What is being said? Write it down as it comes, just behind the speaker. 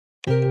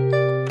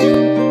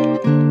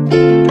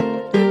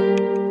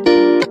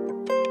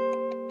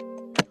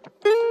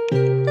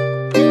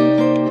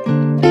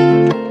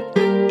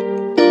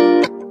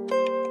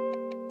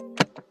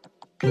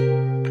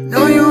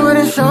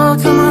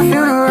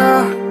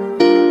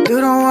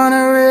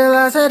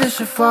said it's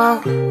your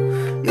fault.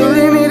 You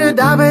leave me to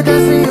die, but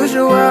that's the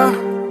usual.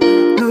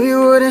 Knew you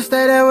wouldn't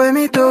stay there with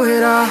me through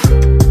it all.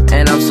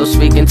 And I'm still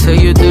speaking to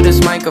you through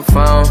this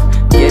microphone.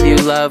 Give you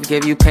love,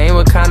 give you pain,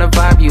 what kind of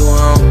vibe you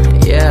on?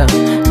 Yeah,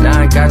 now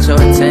I got your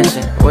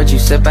attention. Would you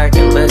sit back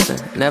and listen?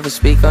 Never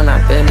speak on our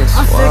business.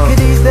 I'm sick of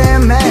these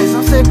damn meds,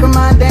 I'm sick of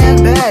my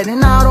damn bed.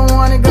 And I don't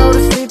wanna go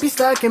to sleep, be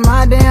stuck in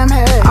my damn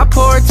head. I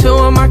poured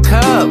 2 in my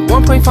cup,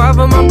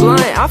 1.5 in my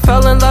blunt. I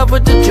fell in love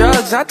with the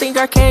drugs, I think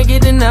I can't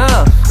get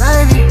enough.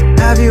 Baby,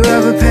 have you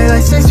ever paid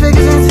like 6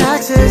 figures in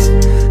taxes?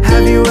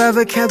 Have you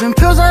ever kept them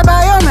pills right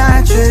by your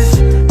mattress?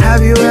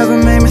 Have you ever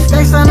made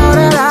mistakes? I know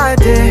that I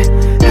did.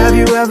 Have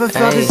you ever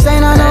felt the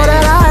same? I know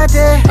that I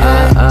did.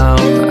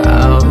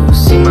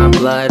 See my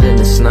blood in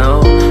the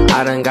snow.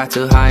 I done got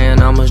too high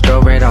and almost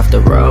drove right off the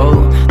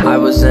road. I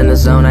was in the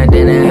zone, I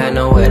didn't have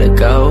nowhere to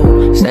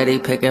go. Steady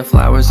picking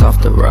flowers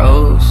off the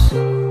rose.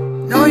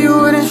 No, you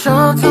wouldn't show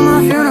up to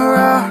my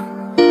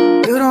funeral.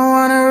 You don't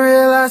wanna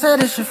realize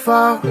that it's your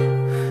fault.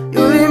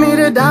 You leave me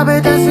to die,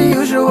 but that's the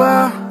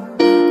usual.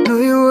 Knew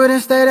you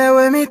wouldn't stay there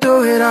with me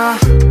through it all.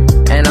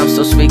 And I'm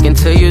still speaking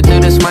to you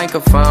through this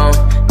microphone.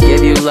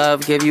 Give you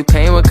love, give you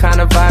pain, what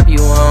kind of vibe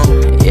you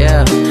on?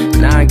 Yeah,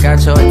 now I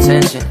got your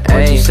attention.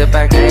 Would you sit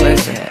back and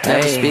listen?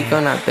 Never speak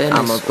on our business.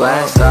 I'ma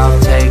blast off,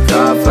 take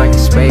off like a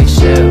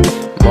spaceship.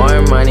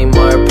 More money,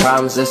 more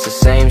problems, it's the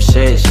same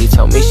shit. She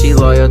told me she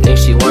loyal, think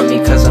she want me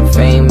cause I'm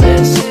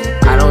famous.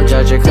 I don't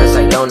judge her cause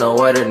I don't know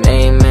what her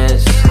name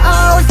is.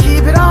 I always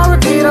keep it on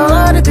repeat, all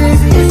of the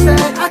things that you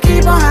said. I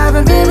keep on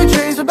having vivid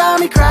dreams about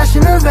me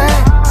crashing the vet.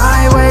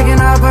 I ain't waking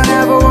up, I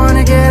never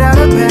wanna get out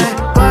of bed.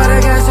 But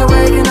I guess that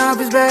waking up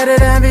is better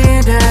than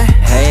being dead.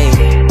 Hey,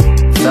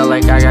 felt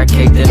like I got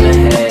kicked in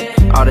the head.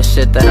 All the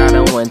shit that I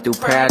done went through,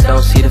 pray I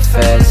don't see the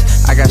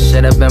feds. I got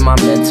shit up in my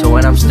mental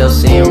and I'm still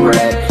seeing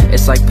red.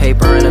 It's like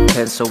paper and a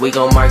pencil, we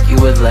gon' mark you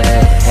with lead.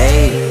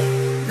 Hey,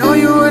 no,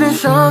 you wouldn't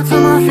show up to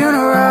my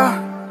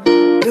funeral.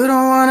 You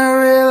don't wanna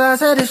realize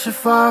that it's your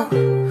fault.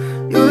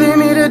 You leave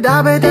me to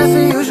die, but that's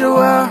the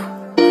usual.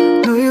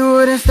 Knew you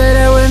wouldn't stay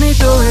there with me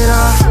through it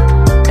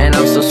all. And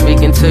I'm still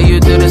speaking to you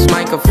through this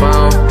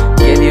microphone.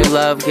 Give you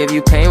love, give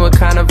you pain, what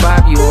kind of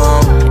vibe you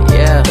on?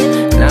 Yeah,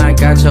 now I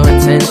got your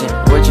attention.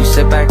 Would you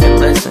sit back and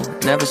listen?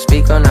 Never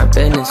speak on our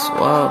business,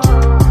 whoa.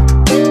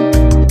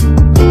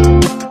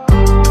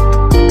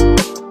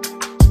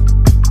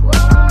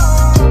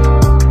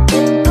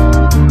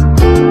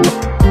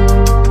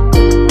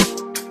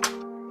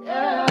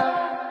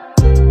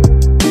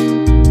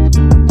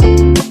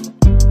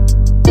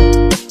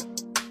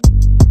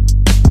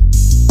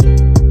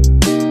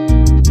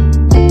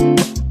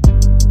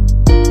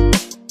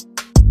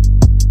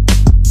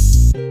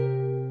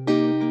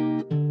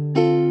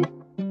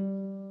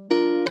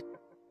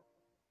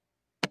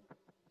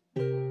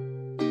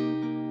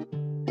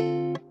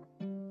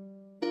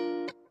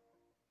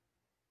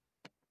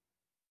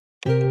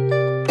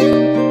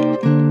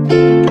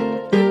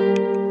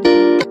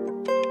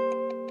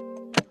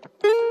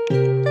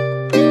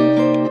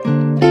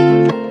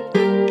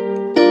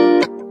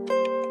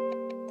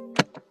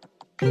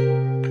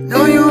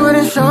 No, you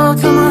wouldn't show up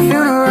to my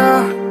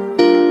funeral.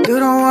 You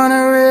don't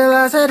wanna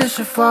realize that it's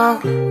your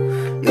fault.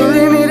 You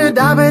leave me to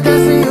die, but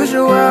that's the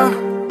usual.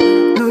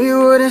 Knew you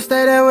wouldn't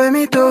stay there with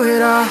me through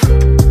it all.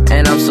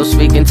 And I'm still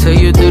speaking to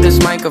you through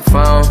this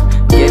microphone.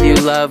 Give you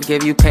love,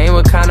 give you pain,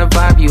 what kind of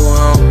vibe you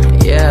on?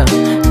 Yeah,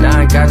 now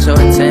I got your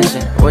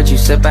attention. Would you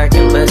sit back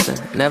and listen?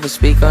 Never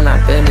speak on our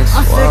business.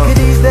 I'm sick of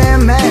these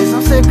damn meds,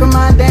 I'm sick of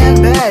my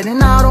damn bed.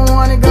 And I don't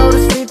wanna go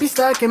to sleep, be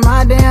stuck in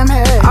my damn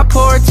head. I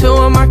poured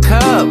 2 in my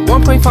cup,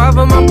 1.5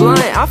 in my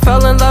blunt. I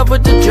fell in love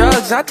with the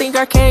drugs, I think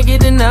I can't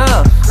get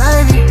enough.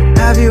 Baby,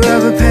 have you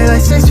ever paid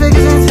like 6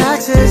 figures in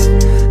taxes?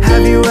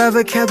 Have you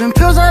ever kept them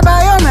pills right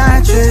by your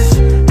mattress?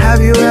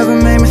 Have you ever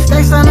made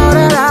mistakes? I know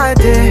that I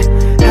did.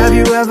 Have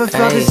you ever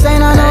felt the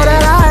same? I know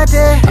that I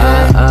did.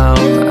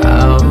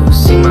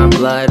 See my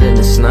blood in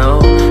the snow.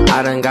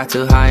 I done got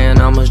too high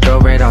and almost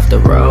drove right off the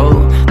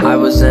road. I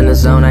was in the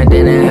zone, I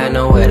didn't have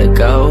nowhere to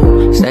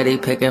go. Steady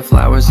picking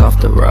flowers off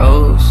the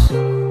rose.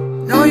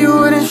 No, you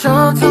wouldn't show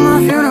up to my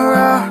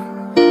funeral.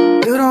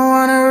 You don't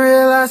wanna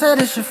realize that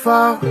it's your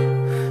fault.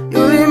 You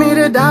leave me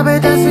to die,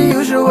 but that's the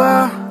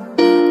usual.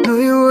 Knew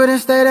you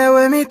wouldn't stay there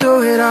with me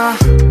through it all.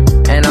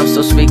 And I'm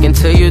still speaking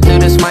to you through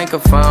this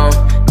microphone.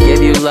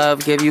 Give you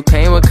love, give you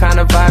pain, what kind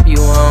of vibe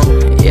you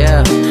on?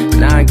 Yeah,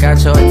 now I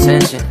got your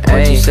attention.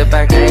 Would you sit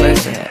back and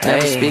listen?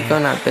 Never speak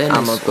on our business.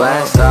 I'ma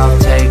blast off,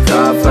 take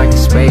off like a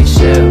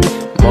spaceship.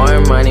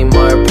 More money,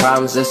 more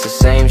problems, it's the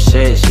same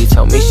shit. She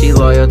told me she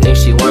loyal, think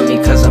she want me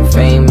cause I'm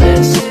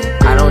famous.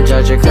 I don't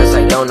judge her cause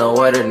I don't know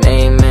what her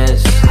name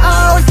is.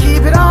 I always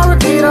keep it on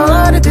repeat, all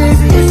of the things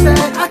that you said.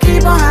 I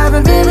keep on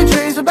having vivid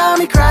dreams about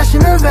me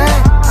crashing the vet.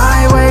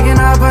 I ain't waking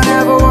up, I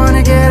never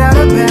wanna get out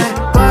of bed.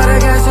 But I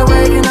guess that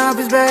waking up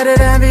is better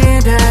than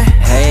being dead.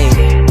 Hey,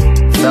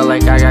 felt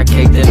like I got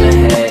kicked in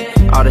the head.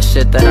 All the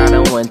shit that I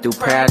done went through,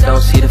 pray I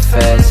don't see the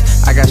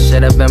feds. I got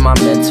shit up in my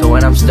mental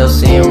and I'm still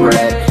seeing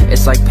red.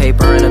 It's like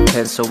paper and a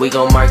pencil, we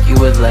gon' mark you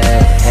with lead.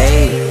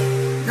 Hey,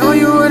 no,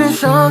 you wouldn't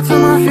show up to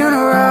my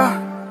funeral.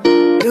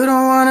 You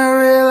don't wanna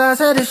realize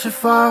that it's your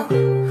fault.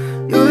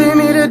 You leave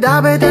me to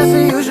die, but that's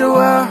the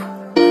usual.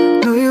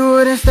 Knew you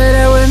wouldn't stay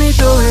there with me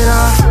through it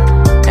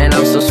all. And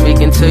I'm still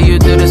speaking to you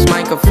through this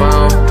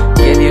microphone.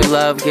 Give you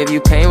love, give you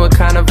pain, what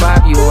kind of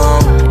vibe you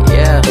on?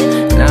 Yeah,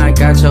 now I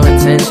got your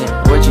attention.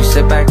 Would you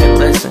sit back and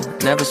listen?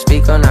 Never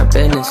speak on our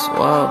business,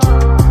 whoa.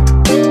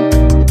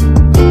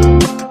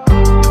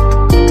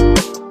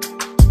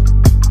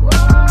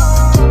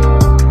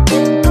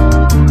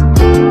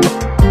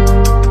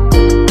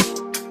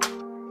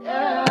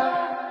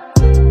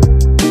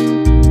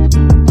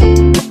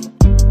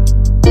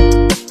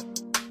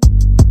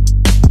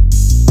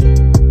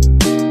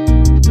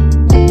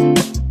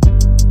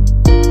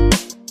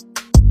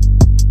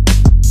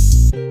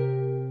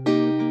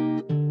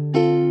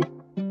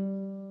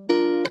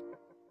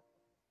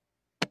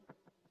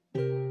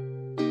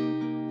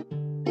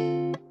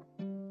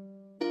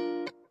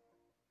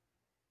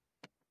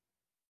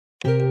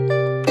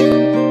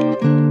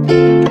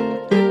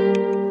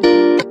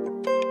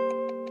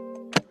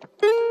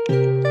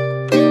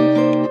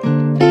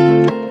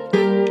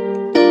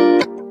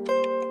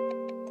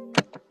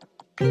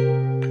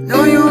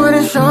 Know you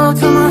wouldn't show up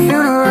to my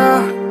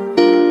funeral.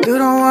 You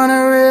don't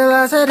wanna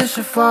realize that it's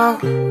your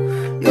fault.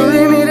 You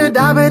leave me to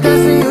die, but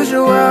that's the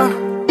usual.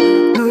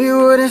 Knew you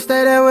wouldn't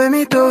stay there with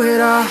me through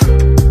it all.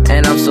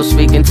 And I'm still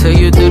speaking to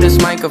you through this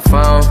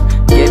microphone.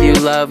 Give you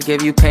love,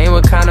 give you pain,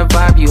 what kind of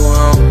vibe you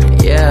on?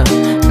 Yeah,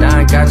 now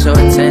I got your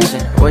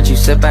attention. Would you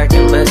sit back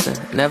and listen?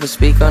 Never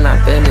speak on our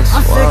business,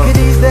 I'm whoa. sick of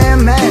these damn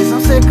meds,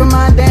 I'm sick of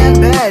my damn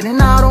bed.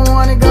 And I don't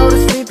wanna go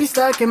to sleep, be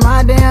stuck in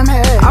my damn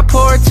head. I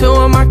poured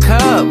 2 in my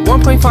cup,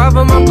 1.5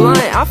 in my blunt.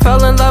 I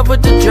fell in love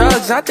with the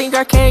drugs, I think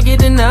I can't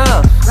get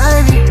enough.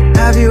 Baby,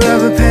 have you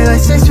ever paid like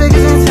 6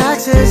 figures in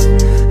taxes?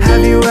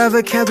 Have you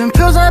ever kept them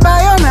pills right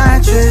by your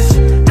mattress?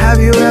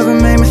 Have you ever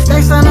made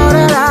mistakes? I know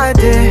that I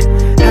did.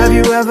 Have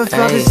you ever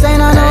felt the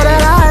same? I know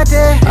that I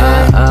did.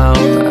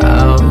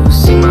 Oh,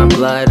 see my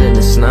blood in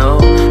the snow.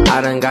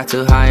 I done got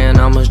too high and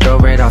almost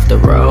drove right off the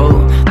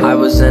road. I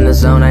was in the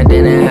zone, I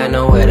didn't have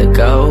nowhere to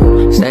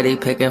go. Steady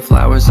picking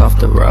flowers off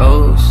the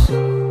rose.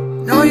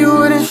 No, you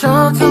wouldn't show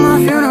up to my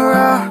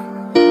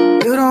funeral.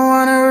 You don't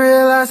wanna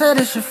realize that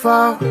it's your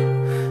fault.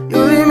 You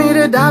leave me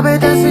to die, but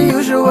that's the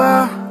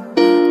usual.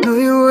 Knew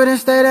you wouldn't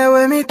stay there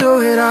with me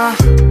through it all.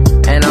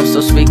 And I'm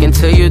still speaking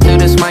to you through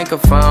this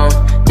microphone.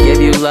 Give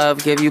you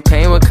love, give you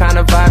pain, what kind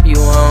of vibe you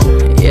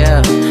on?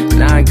 Yeah,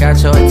 now I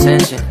got your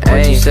attention.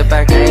 Would you sit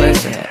back and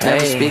listen?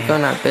 Never speak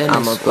on our business.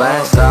 I'ma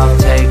blast off,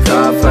 take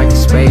off like a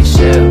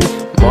spaceship.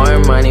 More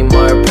money,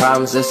 more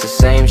problems, it's the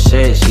same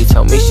shit. She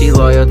told me she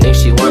loyal, think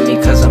she want me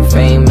cause I'm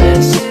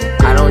famous.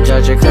 I don't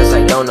judge her cause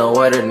I don't know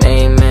what her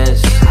name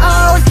is.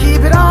 I always keep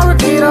it on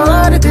repeat, all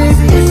of the things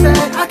that you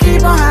said. I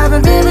keep on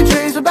having vivid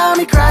dreams about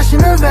me crashing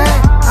the vet.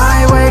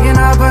 I ain't waking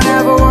up, I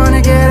never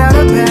wanna get out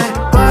of bed.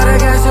 But I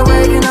guess that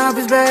waking up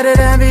is better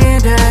than being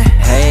dead.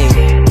 Hey,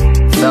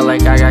 felt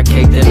like I got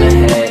kicked in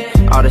the head.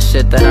 All the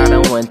shit that I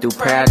done went through,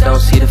 pray I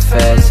don't see the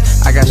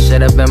feds. I got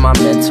shit up in my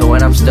mental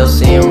and I'm still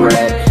seeing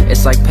red.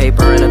 It's like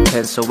paper and a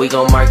pencil, we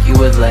gon' mark you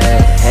with lead.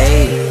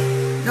 Hey,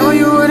 no,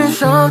 you wouldn't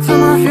show up to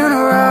my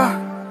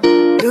funeral.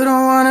 You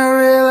don't wanna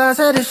realize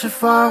that it's your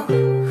fault.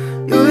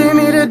 You leave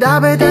me to die,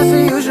 but that's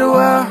the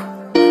usual.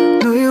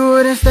 Knew you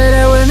wouldn't stay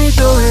there with me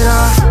through it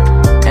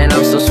all. and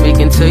I'm still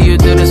speaking to you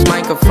through this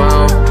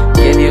microphone.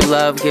 Give you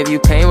love, give you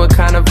pain, what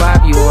kind of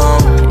vibe you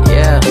on?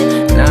 Yeah,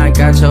 now I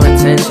got your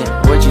attention.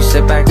 Would you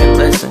sit back and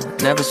listen?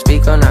 Never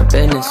speak on our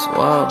business,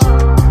 whoa.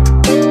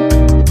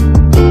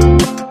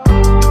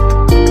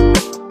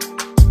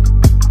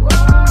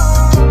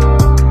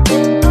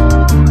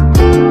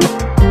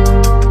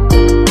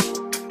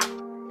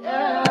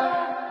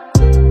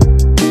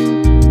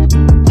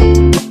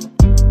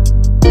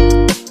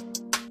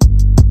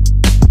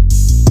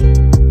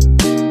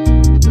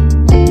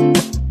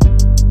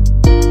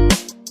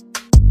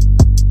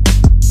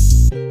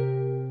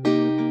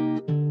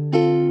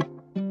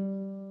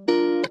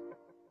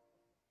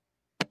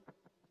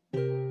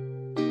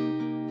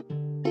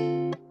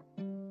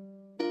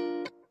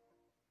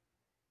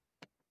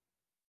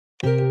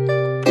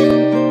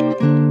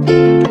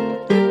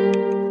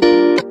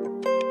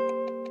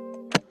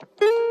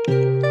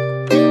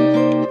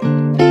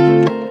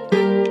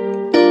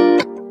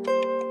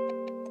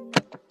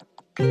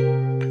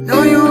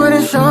 No, you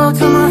wouldn't show up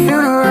to my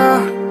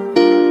funeral.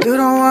 You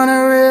don't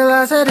wanna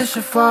realize that it's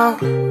your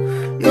fault.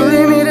 You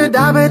leave me to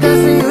die, but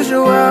that's the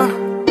usual.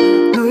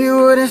 Knew you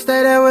wouldn't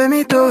stay there with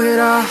me through it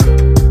all.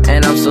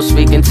 And I'm still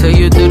speaking to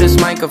you through this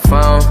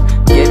microphone.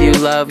 Give you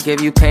love,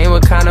 give you pain,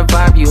 what kind of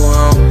vibe you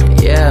on?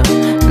 Yeah,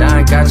 now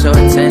I got your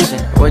attention.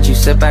 Would you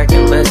sit back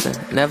and listen?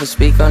 Never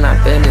speak on our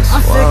business,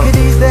 I'm whoa. sick of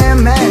these damn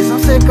meds, I'm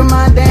sick of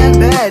my damn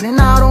bed. And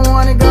I don't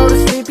wanna go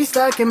to sleep, be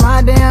stuck in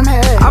my damn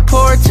head. I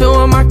poured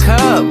 2 in my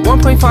cup,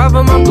 1.5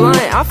 in my blunt.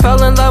 I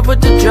fell in love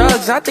with the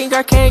drugs, I think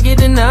I can't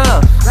get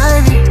enough.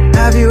 Baby,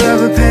 have you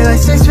ever paid like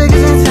 6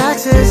 figures in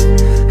taxes?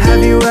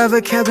 Have you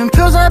ever kept them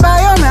pills right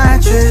by your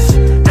mattress?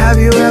 Have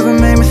you ever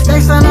made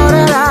mistakes? I know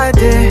that I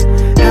did.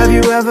 Have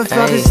you ever ever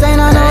felt the same,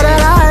 I know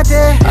that I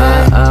did.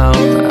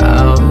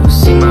 Oh,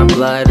 see my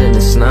blood in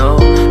the snow.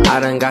 I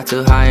done got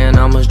too high and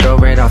almost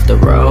drove right off the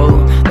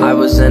road. I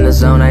was in the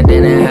zone, I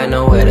didn't have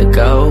nowhere to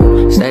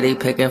go. Steady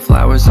picking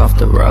flowers off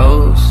the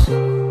rose.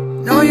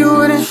 No, you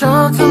wouldn't show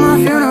up to my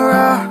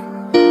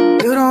funeral.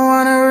 You don't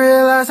wanna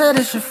realize that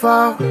it's your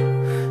fault.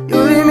 You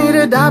leave me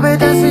to die, but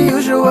that's the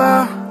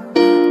usual.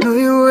 Knew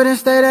you wouldn't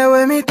stay there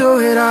with me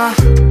through it all.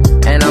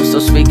 And I'm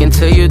still speaking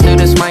to you through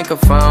this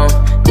microphone.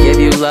 Give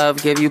you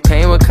love, give you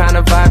pain, what kind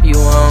of vibe you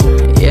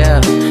on?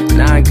 Yeah,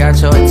 now I got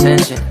your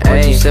attention.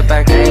 Would you sit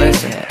back and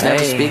listen?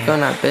 Never speak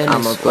on our business.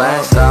 I'ma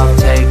blast off,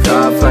 take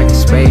off like a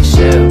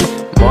spaceship.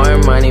 More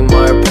money,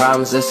 more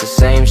problems, it's the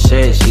same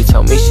shit. She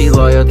told me she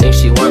loyal, think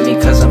she want me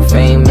cause I'm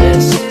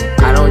famous.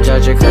 I don't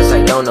judge her cause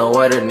I don't know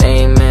what her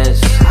name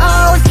is.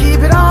 I always keep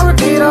it on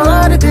repeat, all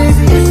of the things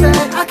that you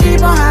said. I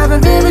keep on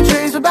having vivid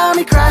dreams about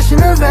me crashing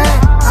the vet.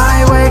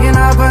 I ain't waking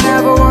up, I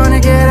never wanna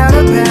get out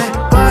of bed,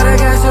 but I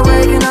guess that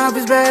waking up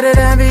is better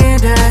than being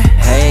dead.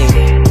 Hey,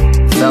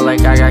 felt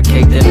like I got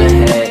kicked in the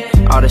head.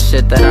 All the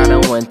shit that I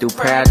done went through,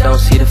 pray I don't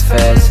see the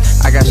feds.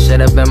 I got shit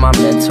up in my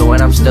mental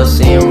and I'm still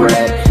seeing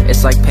red.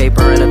 It's like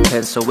paper and a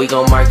pencil, we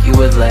gon' mark you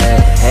with lead.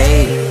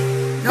 Hey,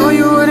 no,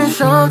 you wouldn't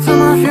show up to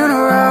my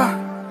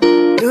funeral.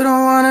 You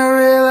don't wanna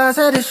realize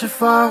that it's your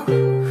fault.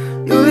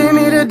 You leave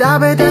me to die,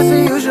 but that's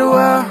the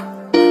usual.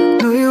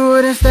 Knew you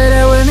wouldn't stay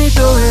there with me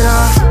through it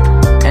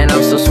all. And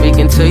I'm still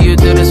speaking to you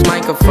through this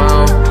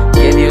microphone.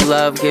 Give you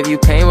love, give you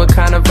pain, what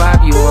kind of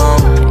vibe you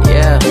on?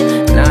 Yeah,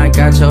 now I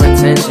got your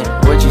attention.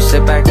 Would you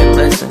sit back and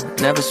listen?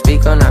 Never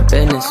speak on our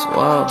business,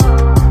 whoa.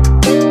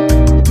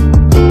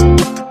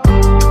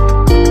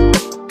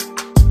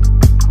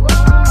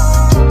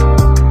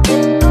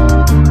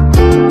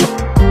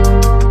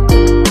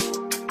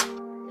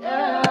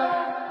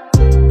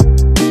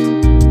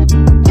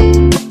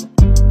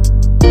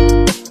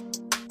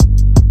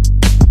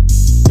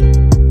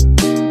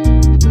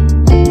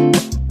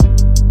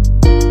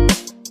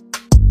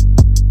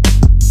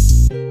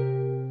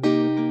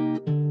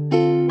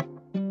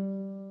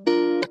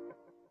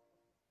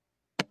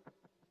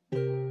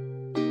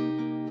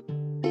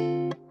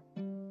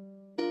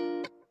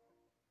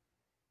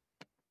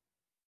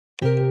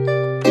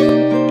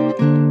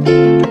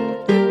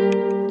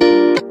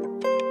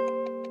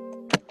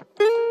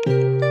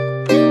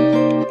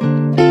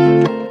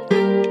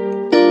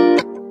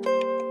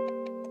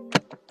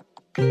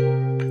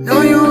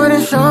 No, you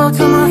wouldn't show up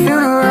to my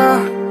funeral.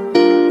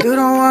 You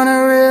don't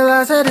wanna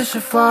realize that it's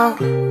your fault.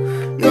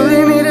 You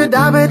leave me to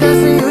die, but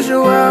that's the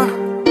usual.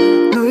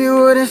 Knew you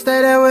wouldn't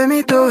stay there with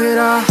me through it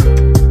all.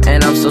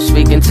 And I'm still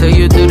speaking to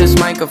you through this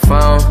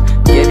microphone.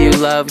 Give you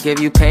love, give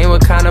you pain,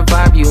 what kind of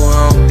vibe you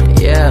on?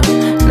 Yeah,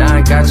 now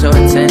I got your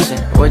attention.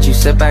 Would you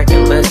sit back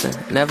and listen?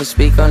 Never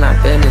speak on our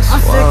business,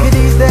 I'm whoa. sick of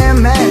these damn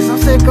meds, I'm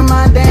sick of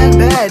my damn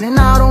bed, and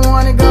I don't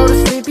wanna go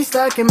to sleep, be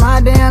stuck in my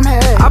damn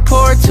head. I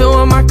poured 2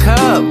 in my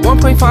cup,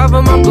 1.5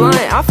 in my blunt.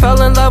 I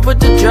fell in love with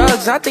the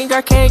drugs, I think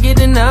I can't get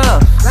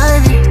enough.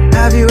 Baby,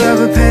 have you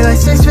ever paid like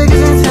 6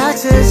 figures in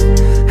taxes?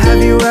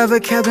 Have you ever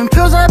kept them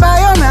pills right by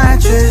your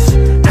mattress?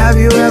 Have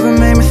you ever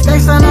made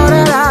mistakes? I know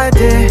that I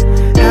did.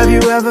 Have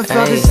you ever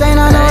felt the same?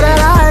 I know that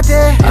I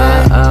did.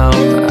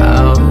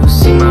 Oh,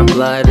 see my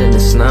blood in the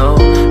snow.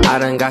 I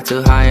done got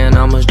too high and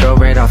almost drove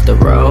right off the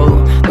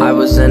road. I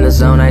was in the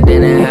zone, I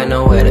didn't have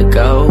nowhere to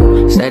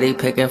go. Steady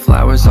picking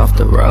flowers off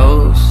the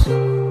rose.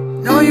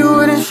 No, you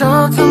wouldn't show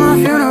up to my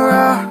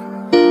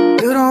funeral.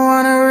 You don't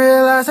wanna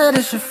realize that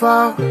it's your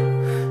fault.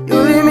 You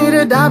leave me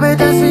to die, but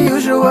that's the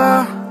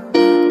usual.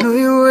 Knew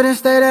you wouldn't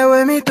stay there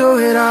with me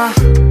through it all.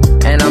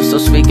 And I'm still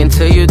speaking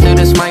to you through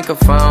this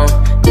microphone.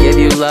 Give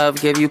you love,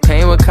 give you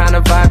pain, what kind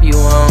of vibe you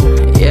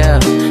on? Yeah,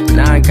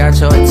 now I got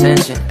your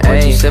attention.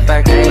 Would you sit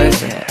back and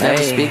listen?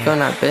 Never speak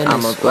on our business.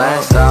 I'ma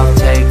blast off,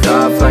 take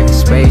off like a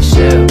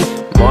spaceship.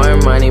 More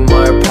money,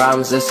 more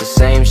problems, it's the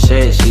same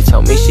shit. She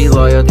told me she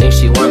loyal, think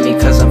she want me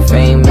cause I'm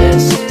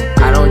famous.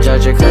 I don't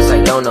judge her cause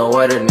I don't know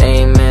what her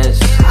name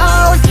is.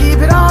 I always keep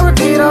it on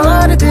repeat, all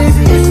of the things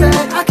that you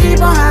said. I keep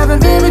on having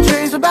vivid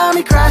dreams about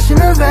me crashing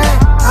the vet.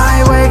 I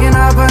ain't waking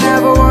up, I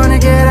never wanna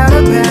get out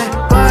of bed,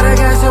 but I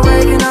guess that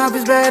waking up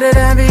is better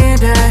than being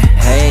dead.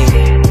 Hey,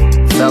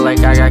 felt like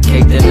I got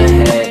kicked in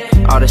the head.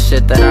 All the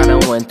shit that I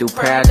done went through,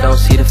 pray I don't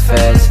see the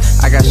feds.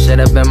 I got shit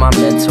up in my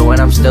mental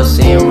and I'm still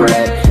seeing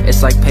red.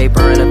 It's like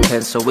paper and a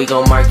pencil, we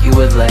gon' mark you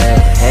with lead.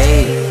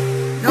 Hey,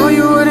 no,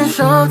 you wouldn't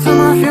show up to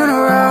my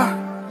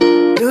funeral.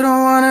 You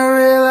don't wanna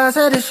realize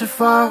that it's your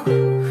fault.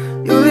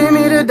 You leave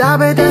me to die,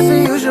 but that's the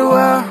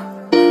usual.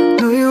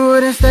 Knew you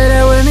wouldn't stay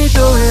there with me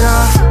through it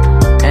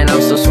all. And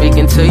I'm still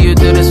speaking to you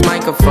through this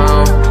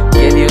microphone.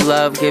 Give you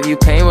love, give you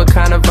pain, what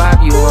kind of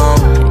vibe you on?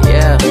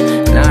 Yeah,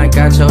 now I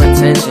got your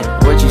attention.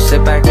 Would you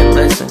sit back and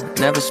listen?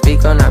 Never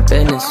speak on our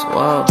business,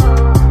 whoa.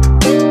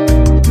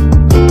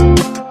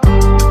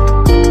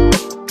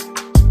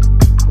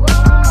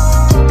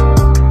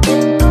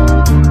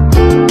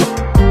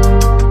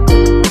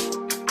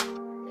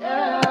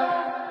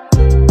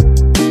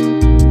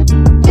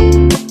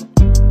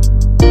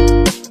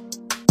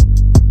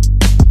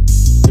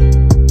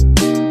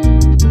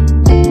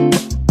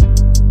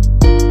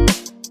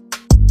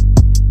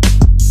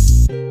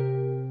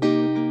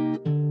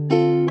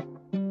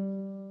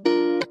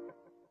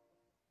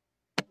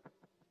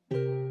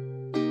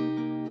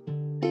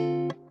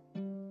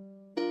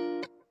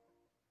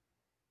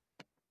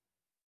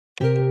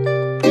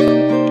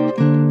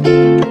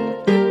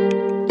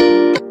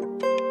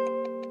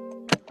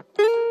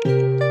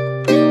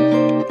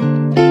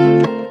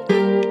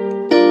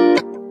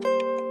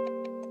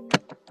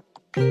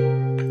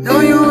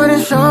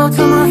 show up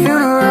to my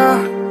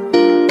funeral.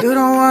 You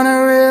don't wanna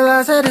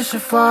realize that it's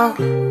your fault.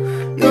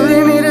 You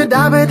leave me to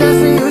die, but that's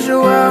the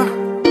usual.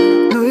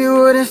 Knew you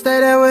wouldn't stay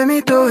there with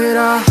me through it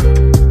all.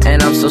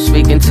 And I'm still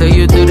speaking to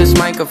you through this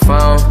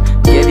microphone.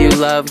 Give you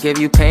love, give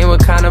you pain,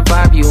 what kind of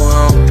vibe you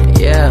on?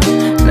 Yeah,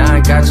 now I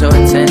got your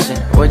attention.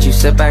 Would you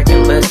sit back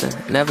and listen?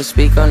 Never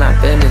speak on our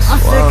business. I'm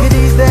sick of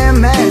these damn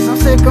meds, I'm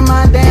sick of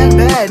my damn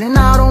bed. And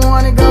I don't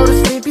wanna go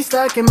to sleep, be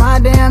stuck in my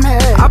damn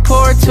head. I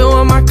poured 2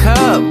 in my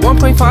cup,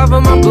 1.5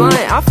 in my blunt.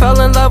 I fell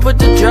in love with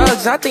the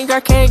drugs, I think I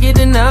can't get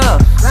enough.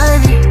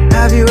 Baby,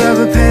 have you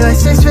ever paid like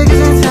 6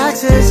 figures in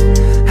taxes?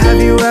 Have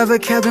you ever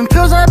kept them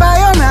pills right by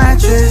your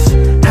mattress?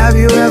 Have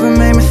you ever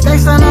made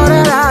mistakes? I know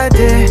that I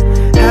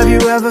did. Have you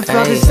ever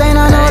felt the same?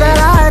 I know that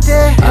I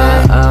did.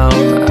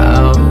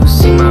 Oh,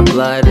 see my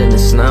blood in the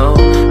snow.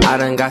 I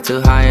done got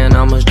too high and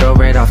almost drove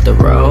right off the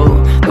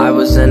road. I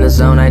was in the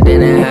zone, I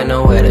didn't have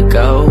nowhere to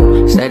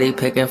go. Steady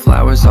picking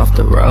flowers off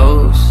the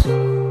rose.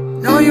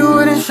 No, you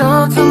wouldn't show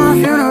up to my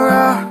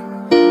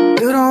funeral.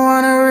 You don't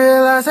wanna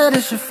realize that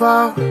it's your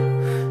fault.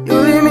 You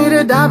leave me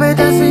to die, but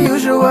that's the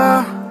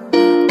usual.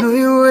 Knew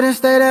you wouldn't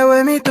stay there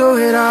with me through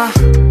it all.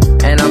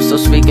 And I'm still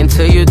speaking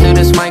to you through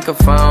this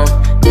microphone.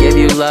 Give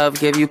you love,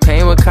 give you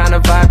pain, what kind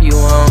of vibe you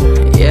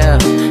on? Yeah,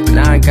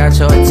 now I got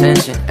your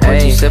attention.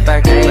 Would you sit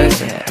back and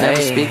listen?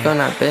 Never speak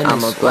on our business.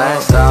 I'ma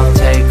blast off,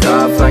 take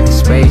off like a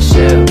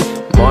spaceship.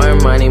 More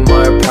money,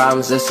 more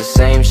problems, it's the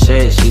same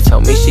shit. She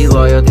told me she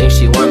loyal, think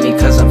she want me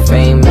cause I'm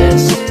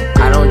famous.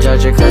 I don't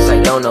judge her cause I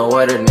don't know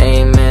what her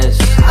name is.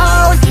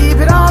 I always keep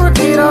it on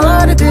repeat, all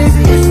of the things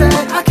that you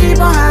said. I keep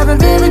on having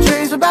vivid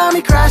dreams about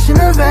me crashing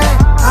the vet.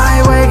 I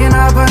ain't waking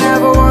up, I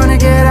never wanna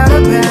get out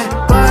of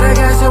bed. But I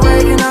guess that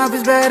waking up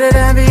is better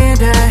than being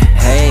dead.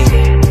 Hey,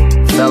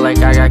 felt like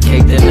I got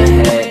kicked in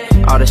the head.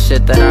 All the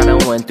shit that I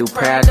done went through,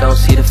 pray I don't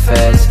see the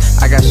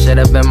feds. I got shit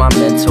up in my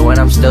mental and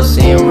I'm still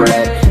seeing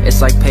red.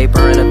 It's like paper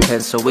and a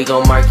pencil, we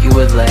gon' mark you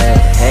with lead.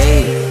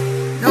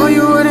 Hey, no,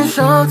 you wouldn't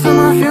show up to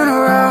my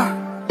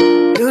funeral.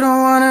 You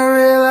don't wanna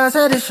realize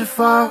that it's your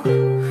fault.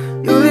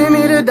 You leave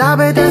me to die,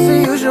 but that's the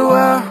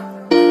usual.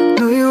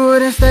 Knew you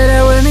wouldn't stay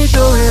there with me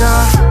through it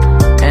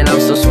all. And I'm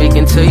still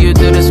speaking to you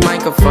through this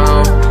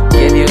microphone.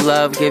 Give you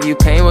love, give you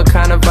pain, what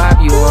kind of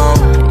vibe you on?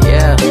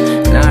 Yeah,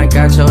 now I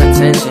got your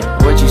attention.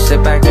 Would you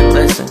sit back and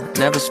listen?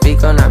 Never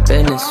speak on our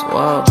business,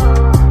 whoa.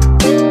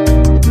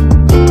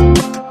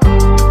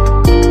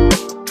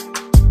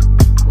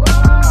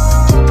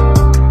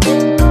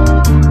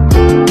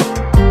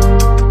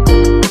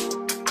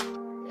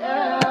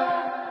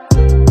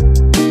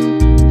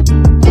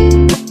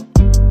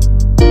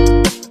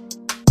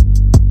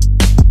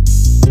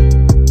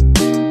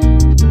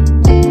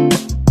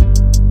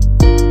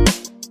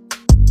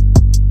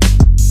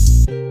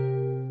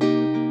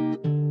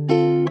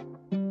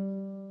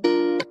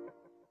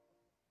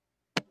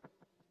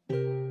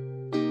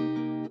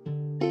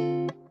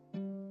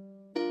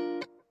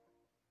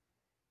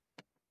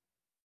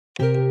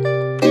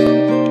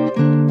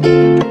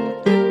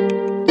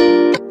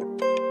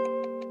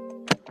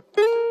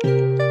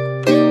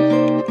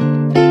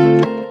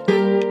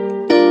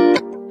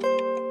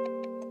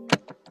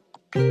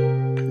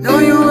 No,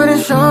 you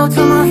wouldn't show up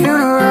to my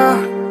funeral.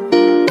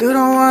 You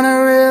don't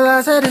wanna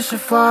realize that it's your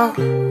fault.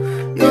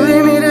 You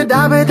leave me to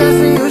die, but that's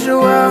the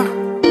usual.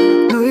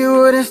 Knew you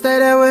wouldn't stay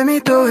there with me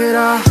through it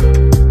all.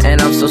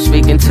 And I'm still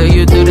speaking to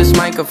you through this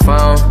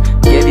microphone.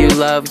 Give you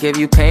love, give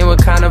you pain,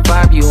 what kind of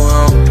vibe you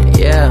on?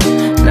 Yeah,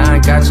 now I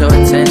got your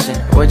attention.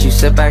 Would you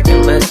sit back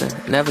and listen?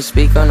 Never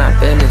speak on our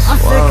business. I'm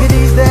sick of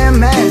these damn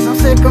meds, I'm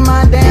sick of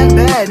my damn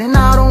bed. And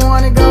I don't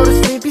wanna go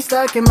to sleep, be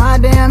stuck in my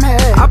damn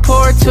head. I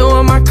poured 2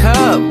 in my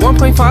cup,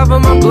 1.5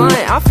 in my blunt.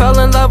 I fell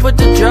in love with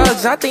the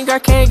drugs, I think I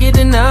can't get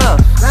enough.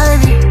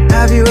 Baby,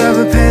 have you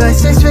ever paid like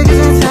 6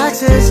 figures in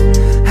taxes?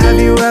 Have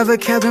you ever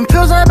kept them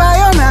pills right by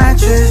your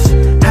mattress?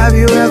 Have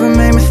you ever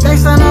made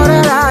mistakes? I know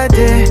that I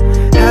did.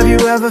 Have you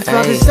ever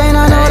felt the same?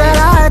 I know that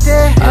I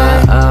did.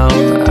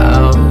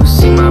 Oh,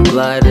 see my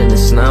blood in the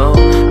snow.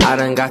 I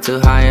done got too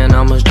high and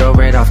almost drove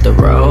right off the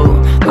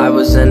road. I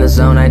was in the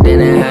zone, I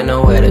didn't have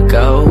nowhere to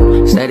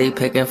go. Steady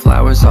picking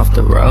flowers off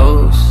the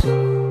rose.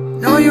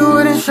 No, you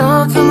wouldn't show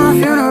up to my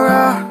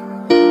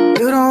funeral.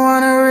 You don't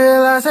wanna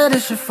realize that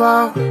it's your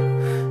fault.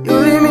 You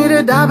leave me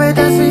to die, but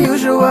that's the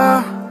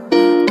usual.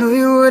 Knew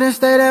you wouldn't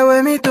stay there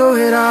with me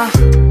through it all.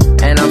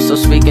 And I'm still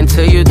speaking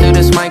to you through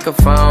this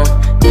microphone.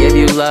 Give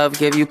you love,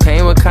 give you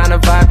pain, what kind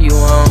of vibe you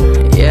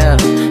on? Yeah,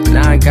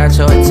 now I got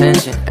your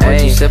attention.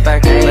 Would you sit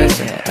back and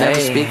listen? Never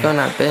speak on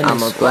our business.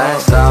 I'ma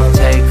blast off,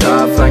 take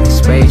off like a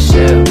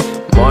spaceship.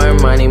 More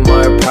money,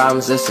 more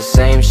problems, it's the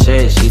same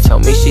shit. She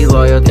told me she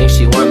loyal, think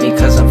she want me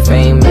cause I'm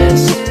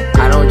famous.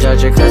 I don't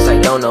judge her cause I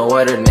don't know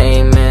what her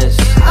name is.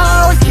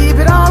 I always keep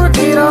it on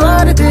repeat, all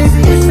of the things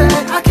that you said.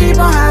 I keep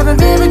on having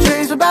vivid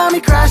dreams about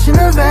me crashing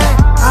the vet.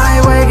 I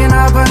ain't waking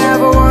up, I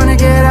never wanna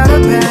get out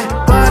of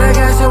bed. But I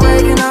guess that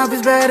waking up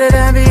is better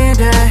than being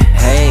dead.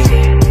 Hey,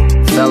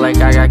 felt like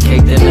I got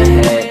kicked in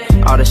the head.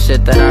 All the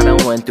shit that I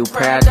done went through,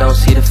 pray I don't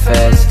see the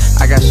feds.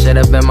 I got shit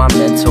up in my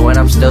mental and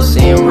I'm still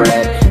seeing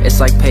red. It's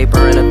like paper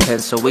and a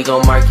pencil, we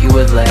gon' mark you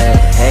with lead.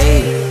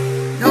 Hey,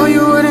 no,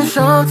 you wouldn't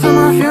show up to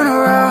my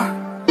funeral.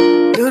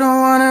 You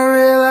don't wanna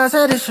realize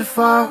that it's your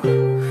fault.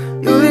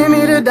 You leave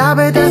me to die,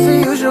 but that's the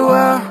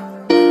usual.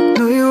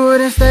 Knew you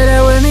wouldn't stay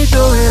there with me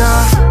through it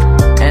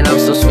all. and I'm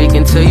still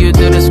speaking to you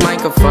through this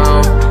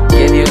microphone.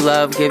 Give you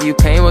love, give you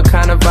pain, what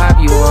kind of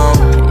vibe you on?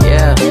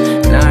 Yeah,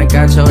 now I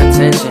got your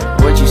attention.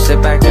 Would you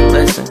sit back and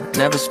listen?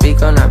 Never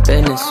speak on our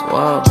business,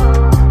 whoa.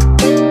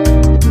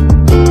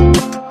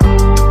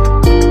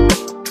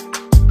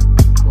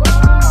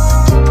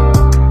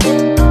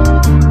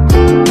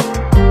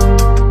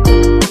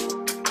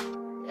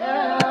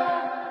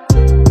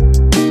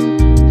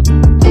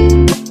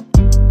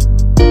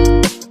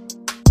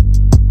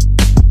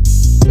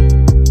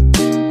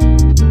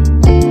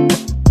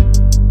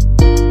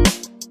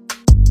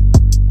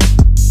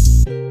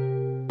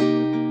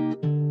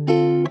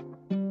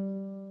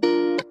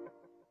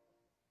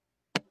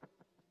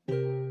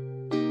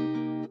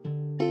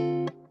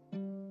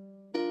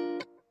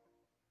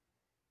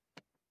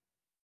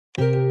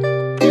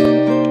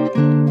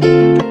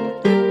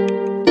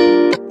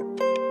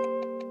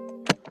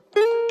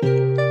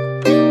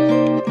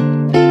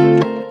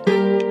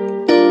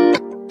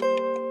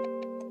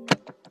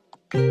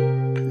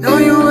 No,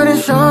 you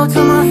wouldn't show up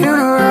to my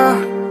funeral.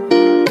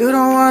 You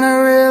don't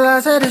wanna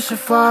realize that it's your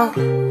fault.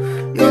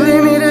 You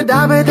leave me to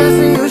die, but that's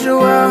the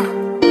usual.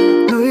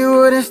 Knew you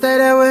wouldn't stay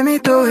there with me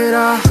through it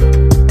all.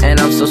 And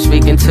I'm still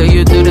speaking to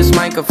you through this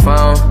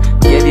microphone.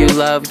 Give you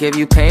love, give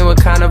you pain,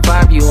 what kind of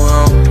vibe you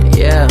on?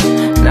 Yeah,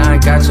 now I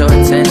got your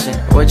attention.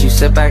 Would you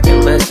sit back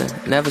and listen?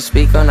 Never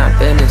speak on our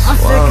business, I'm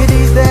whoa. sick of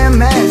these damn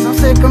meds, I'm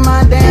sick of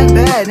my damn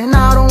bed. And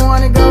I don't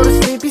wanna go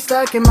to sleep, be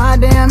stuck in my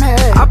damn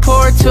head. I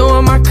poured 2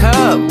 in my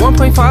cup,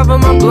 1.5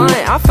 in my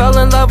blunt. I fell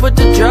in love with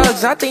the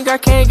drugs, I think I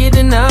can't get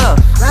enough.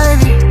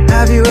 Baby,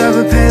 have you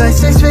ever paid like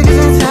 6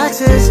 figures in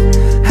taxes?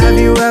 Have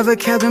you ever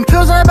kept them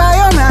pills right by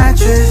your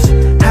mattress?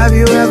 Have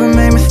you ever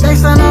made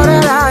mistakes? I know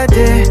that I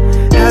did.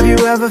 Have you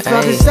ever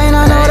felt the same?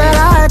 I know that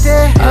I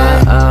did.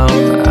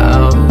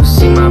 Oh,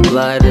 see my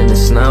blood in the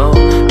snow.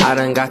 I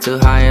done got too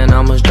high and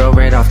almost drove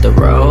right off the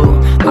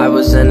road. I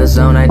was in the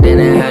zone, I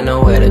didn't have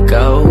nowhere to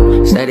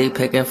go. Steady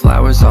picking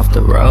flowers off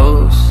the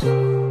rose.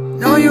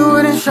 No, you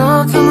wouldn't show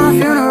up to my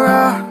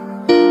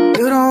funeral.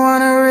 You don't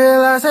wanna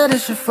realize that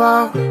it's your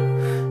fault.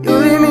 You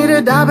leave me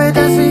to die, but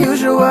that's the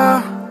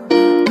usual.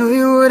 Knew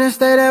you wouldn't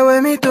stay there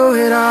with me through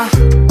it all.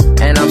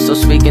 And I'm still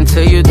speaking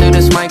to you through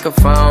this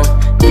microphone.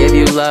 Give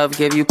you love,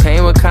 give you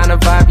pain, what kind of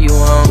vibe you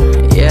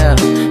on? Yeah,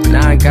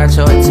 now I got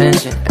your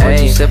attention. Would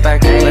you sit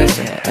back and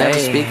listen? Never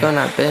speak on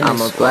our business.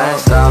 I'ma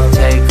blast off,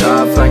 take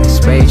off like a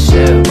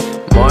spaceship.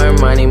 More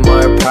money,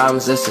 more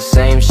problems, it's the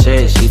same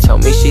shit. She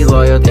told me she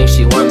loyal, think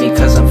she want me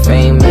cause I'm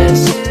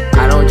famous.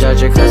 I don't judge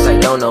her cause I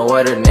don't know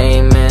what her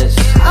name is.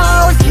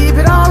 I always keep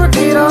it on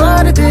repeat, all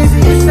of the things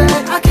that you said.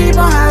 I keep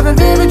on having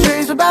vivid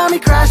dreams about me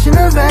crashing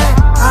the vet.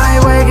 I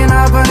ain't waking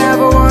up, I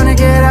never wanna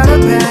get out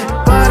of bed.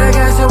 But I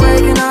guess that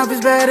waking up is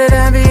better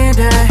than being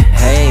dead.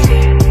 Hey,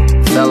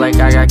 felt like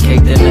I got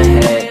kicked in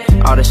the head.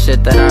 All the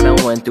shit that I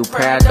done went through,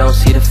 pray I don't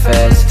see the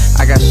feds.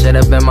 I got shit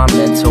up in my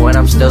mental and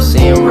I'm still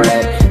seeing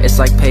red. It's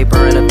like paper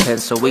and a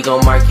pencil, we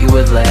gon' mark you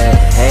with lead.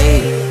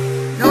 Hey,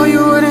 no,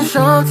 you wouldn't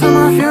show up to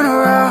my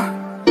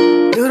funeral.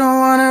 You don't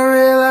wanna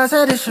realize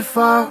that it's your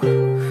fault.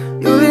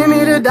 You leave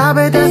me to die,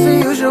 but that's the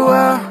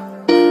usual.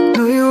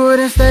 Knew you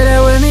wouldn't stay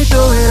there with me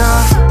through it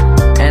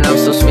all. and I'm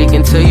still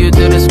speaking to you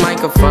through this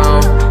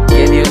microphone.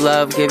 Give you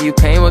love, give you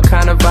pain, what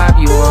kind of vibe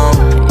you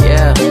on?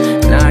 Yeah,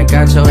 now I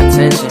got your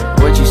attention.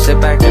 Would you sit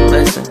back and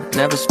listen?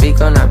 Never speak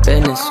on our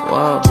business,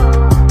 whoa.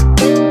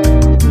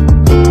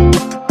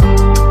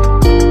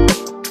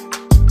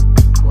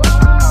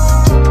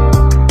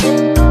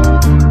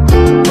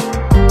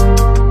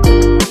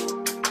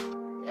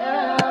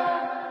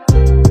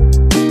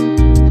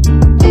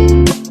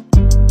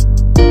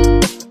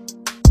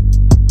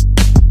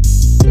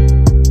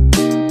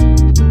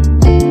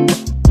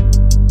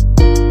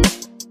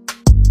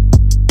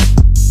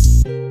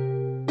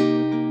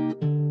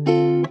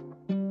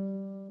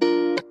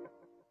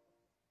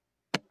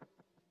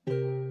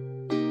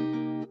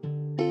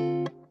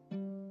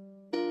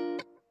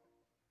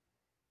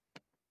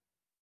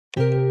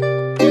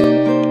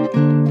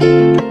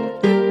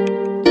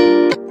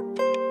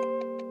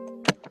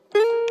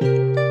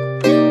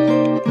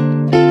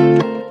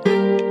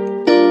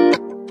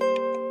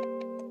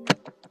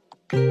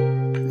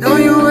 No,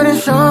 you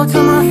wouldn't show up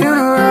to my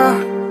funeral.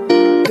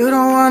 You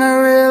don't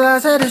wanna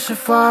realize that it's your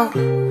fault.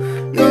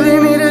 You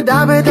leave me to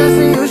die, but that's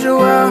the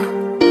usual.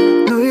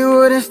 Knew you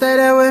wouldn't stay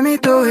there with me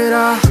through it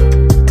all.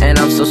 And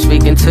I'm still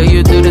speaking to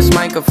you through this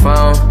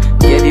microphone.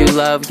 Give you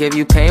love, give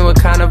you pain, what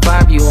kind of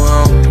vibe you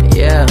on?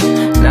 Yeah,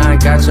 now I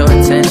got your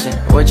attention.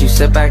 Would you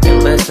sit back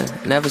and listen?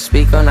 Never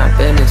speak on our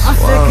business, I'm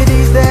whoa. sick of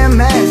these damn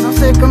meds, I'm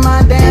sick of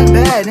my damn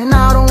bed. And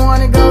I don't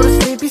wanna go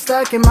to sleep, be stuck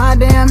stuck in my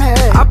damn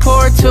head. I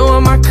poured 2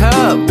 in my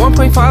cup,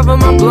 1.5 in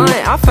my blunt.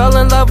 I fell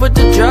in love with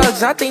the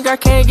drugs, I think I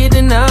can't get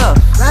enough.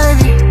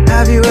 Baby,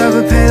 have you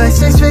ever paid like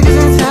 6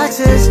 figures in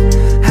taxes?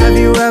 Have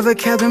you ever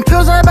kept them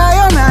pills right by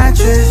your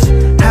mattress?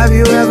 Have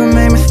you ever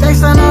made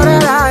mistakes? I know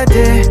that I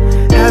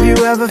did. Have you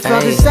ever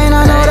felt the stain?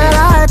 I know that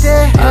I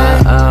did.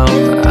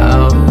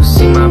 Oh,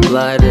 see my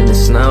blood in the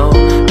snow.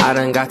 I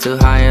done got too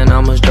high and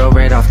almost drove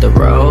right off the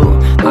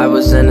road. I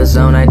was in the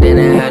zone, I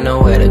didn't have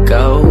nowhere to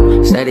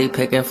go. Steady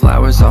picking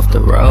flowers off the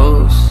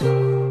rose.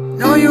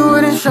 No, you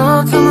wouldn't show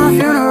up to my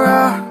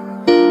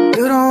funeral.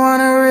 You don't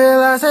wanna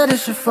realize that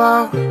it's your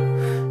fault.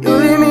 You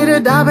leave me to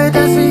die, but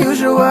that's the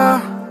usual.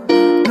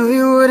 Knew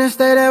you wouldn't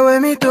stay there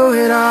with me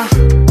through it all.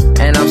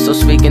 And I'm still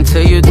speaking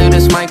to you through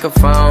this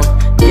microphone.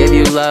 Give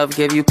you love,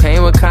 give you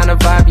pain, what kind of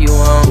vibe you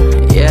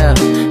on? Yeah,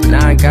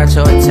 now I got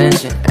your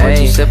attention.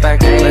 Won't you sit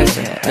back and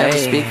listen? Never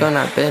speak on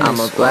our business.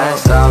 I'ma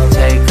blast off,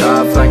 take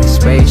off like a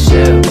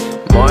spaceship.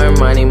 More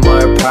money,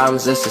 more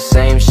problems, it's the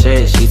same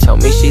shit. She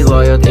told me she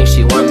loyal, think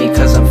she want me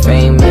cause I'm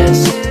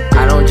famous.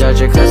 I don't judge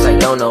her cause I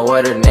don't know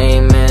what her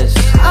name is.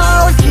 I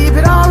always keep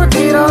it on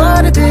repeat, all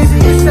of the things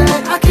that you said.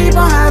 I keep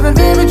on having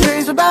vivid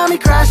dreams about me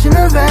crashing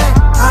the vet.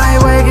 I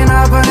ain't waking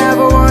up, I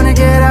never wanna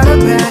get out of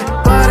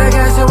bed, but I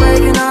guess that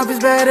waking up is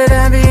better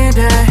than being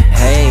dead.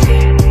 Hey,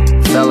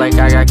 felt like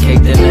I got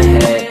kicked in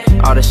the head.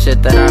 All the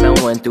shit that I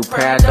done went through,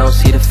 pray I don't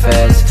see the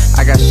feds.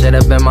 I got shit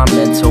up in my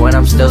mental and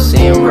I'm still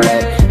seeing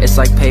red. It's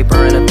like paper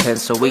and a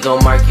pencil, we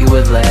gon' mark you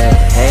with lead.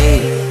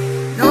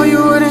 Hey, no,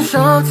 you wouldn't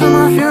show up to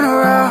my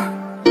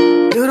funeral.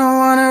 You don't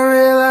wanna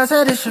realize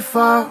that it's your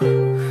fault.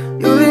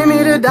 You leave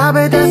me to die,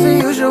 but that's the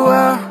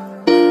usual.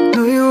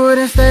 Knew you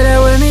wouldn't stay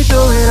there with me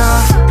through it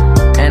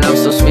all. And I'm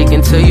still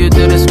speaking to you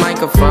through this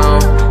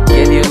microphone.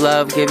 Give you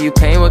love, give you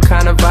pain, what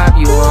kind of vibe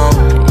you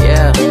on?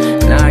 Yeah,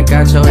 now I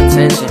got your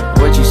attention.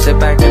 Would you sit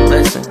back and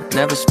listen?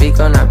 Never speak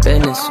on our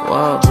business,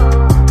 whoa.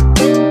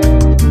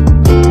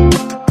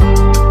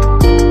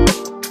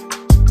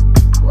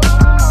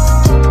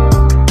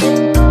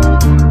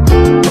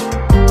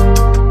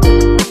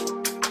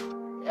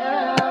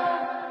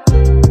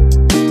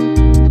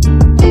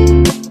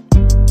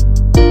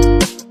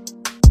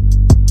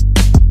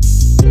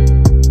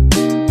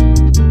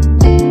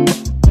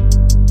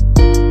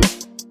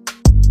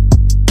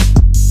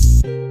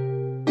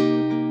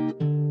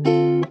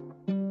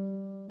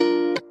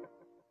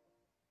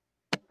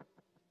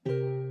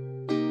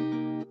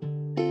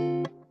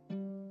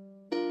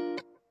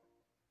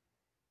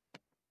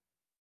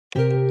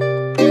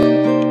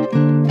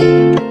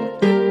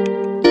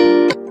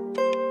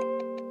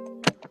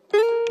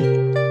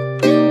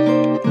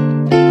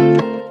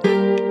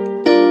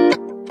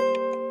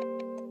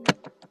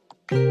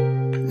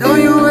 No,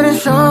 you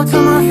wouldn't show up to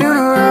my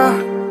funeral.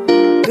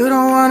 You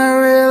don't wanna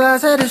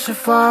realize that it's your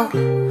fault.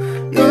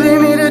 You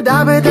leave me to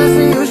die, but that's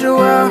the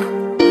usual.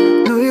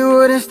 Knew you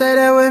wouldn't stay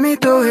there with me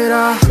through it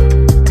all.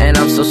 And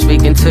I'm still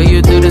speaking to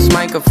you through this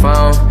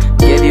microphone.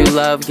 Give you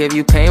love, give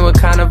you pain, what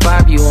kind of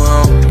vibe you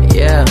on?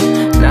 Yeah,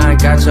 now I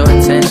got your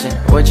attention.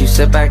 Would you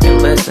sit back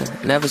and listen?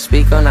 Never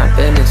speak on our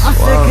business, I'm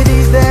whoa. sick of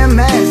these damn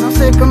meds, I'm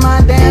sick of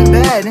my damn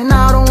bed, and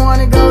I don't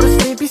wanna go to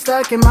sleep, be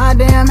stuck in my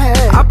damn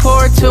head. I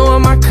poured 2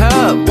 in my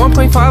cup,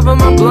 1.5 in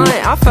my blunt.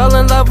 I fell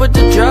in love with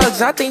the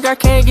drugs, I think I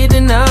can't get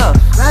enough.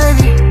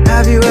 Baby,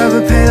 have you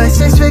ever paid like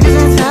 6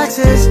 figures in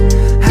taxes?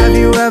 Have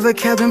you ever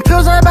kept them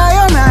pills right by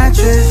your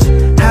mattress?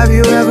 Have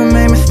you ever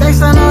made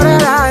mistakes? I know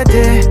that I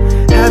did.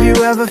 Have you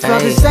ever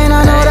felt the stain?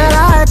 I know that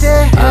I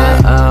did.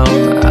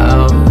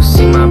 Oh,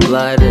 see my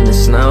blood in the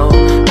snow.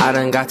 I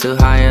done got too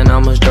high and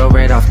almost drove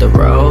right off the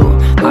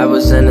road. I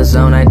was in the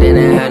zone, I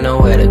didn't have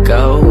nowhere to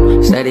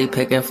go. Steady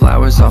picking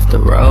flowers off the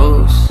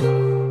rose.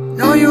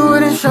 No, you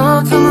wouldn't show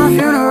up to my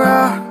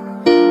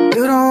funeral.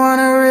 You don't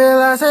wanna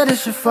realize that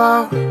it's your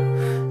fault.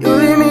 You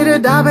leave me to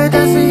die, but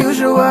that's the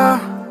usual.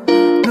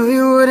 Knew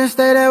you wouldn't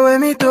stay there with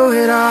me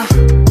through it all.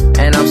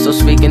 And I'm still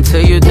speaking to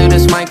you through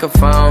this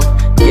microphone.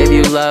 Give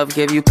you love,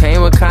 give you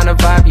pain, what kind of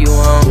vibe you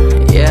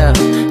on? Yeah,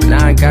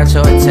 now I got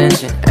your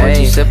attention. Won't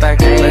you sit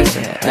back and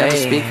listen? Never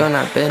speak on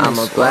our business.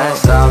 I'ma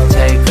blast off,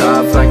 take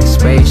off like a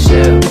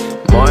spaceship.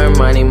 More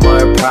money,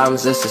 more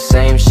problems, it's the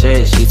same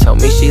shit. She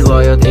told me she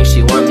loyal, think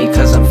she want me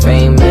cause I'm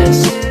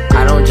famous.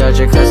 I don't judge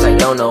her cause I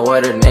don't know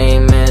what her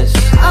name is.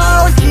 I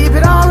always keep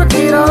it on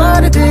repeat, all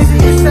of the things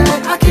that you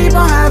said. I keep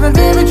on having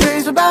vivid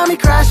dreams about me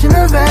crashing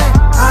the vet.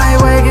 I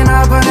ain't waking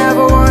up, I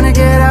never wanna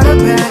get out of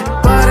bed,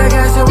 but I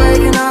guess that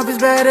waking up is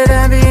better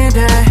than being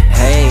dead.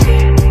 Hey,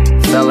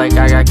 felt like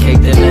I got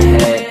kicked in the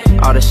head.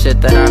 All the shit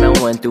that I done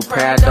went through,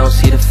 pray I don't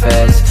see the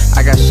feds.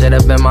 I got shit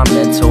up in my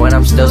mental and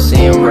I'm still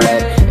seeing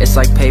red. It's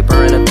like paper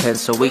and a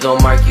pencil, we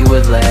gon' mark you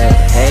with lead.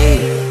 Hey,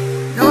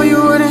 no,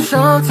 you wouldn't show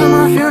up to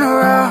my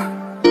funeral.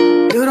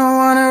 You don't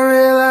wanna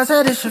realize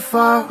that it's your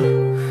fault.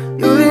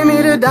 You leave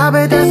me to die,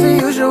 but that's the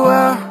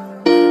usual.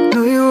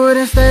 Knew you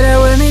wouldn't stay there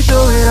with me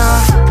through it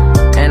all.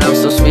 And I'm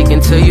still speaking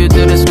to you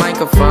through this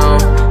microphone.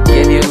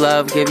 Give you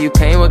love, give you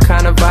pain, what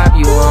kind of vibe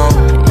you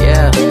on?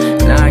 Yeah,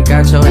 now I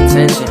got your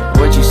attention.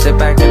 Would you sit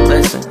back and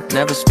listen?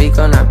 Never speak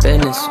on our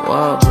business,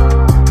 whoa.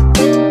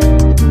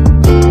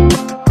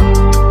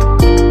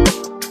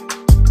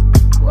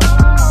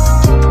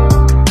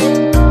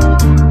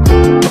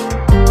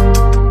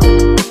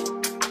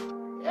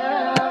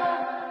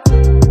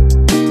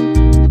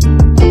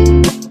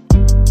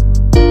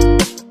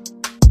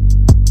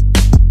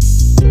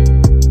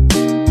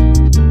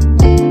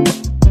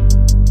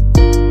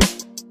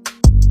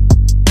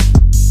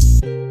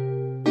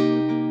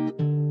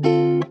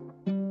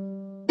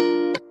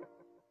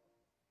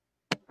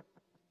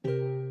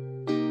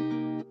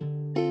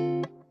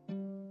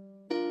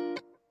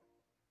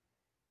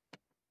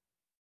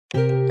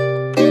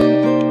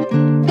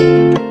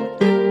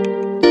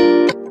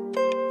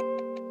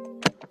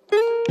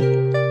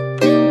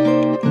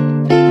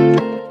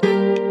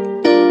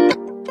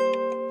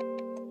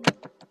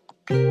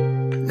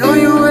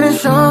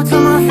 wouldn't show up to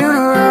my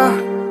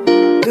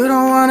funeral. You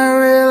don't wanna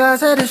realize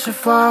that it's your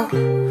fault.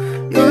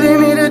 You leave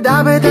me to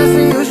die, but that's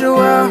the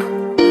usual.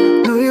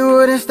 Knew you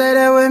wouldn't stay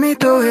there with me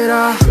through it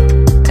all.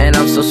 And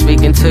I'm still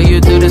speaking to you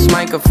through this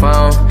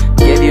microphone.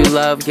 Give you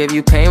love, give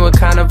you pain, what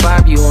kind of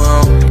vibe you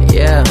on?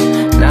 Yeah,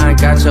 now I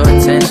got your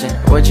attention.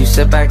 Would you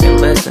sit back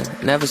and listen?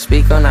 Never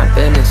speak on our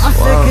business. I'm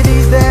sick of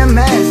these damn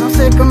meds, I'm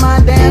sick of my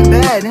damn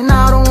bed. And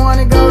I don't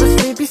wanna go to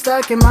sleep, be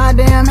stuck in my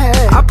damn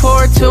head. I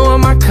poured 2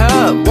 in my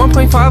cup,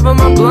 1.5 in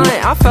my blunt.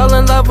 I fell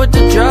in love with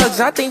the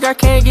drugs, I think I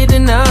can't get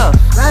enough.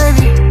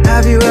 Baby,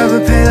 have you ever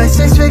paid like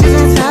 6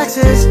 figures in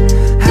taxes?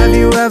 Have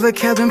you ever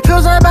kept them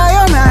pills right by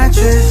your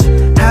mattress?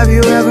 Have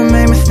you ever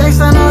made mistakes?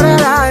 I know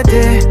that I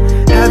did.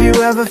 Have you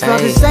ever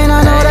felt the stain?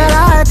 I know that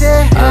I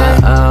did.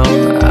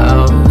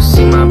 Oh,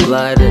 see my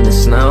blood in the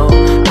snow.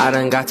 I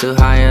done got too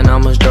high and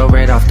almost drove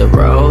right off the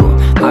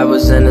road. I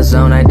was in the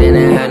zone, I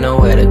didn't have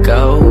nowhere to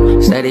go.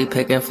 Steady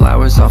picking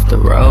flowers off the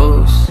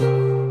rose.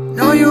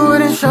 No, you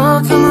wouldn't show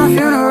up to my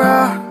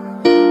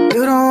funeral.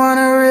 You don't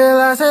wanna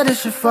realize that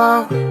it's your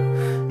fault.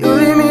 You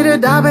leave me to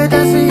die, but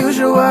that's the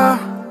usual.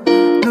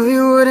 Knew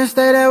you wouldn't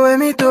stay there with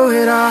me through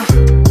it all.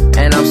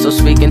 And I'm still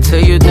speaking to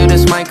you through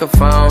this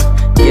microphone.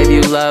 Give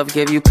you love,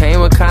 give you pain,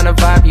 what kind of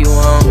vibe you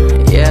on?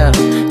 Yeah,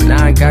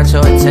 now I got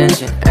your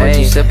attention. Would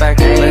you sit back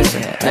and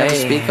listen? Never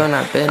speak on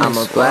our business.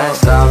 I'ma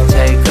blast off,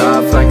 take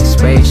off like a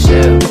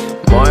spaceship.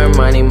 More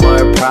money,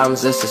 more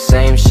problems, it's the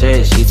same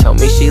shit. She told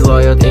me she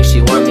loyal, think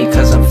she want me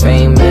cause I'm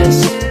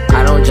famous.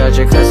 I don't judge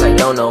her cause I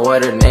don't know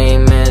what her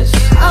name is.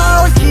 I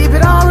always keep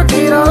it on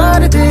repeat, all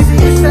of the things that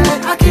you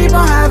said. I keep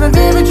on having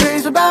vivid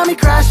dreams about me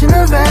crashing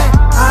the vet.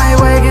 I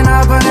ain't waking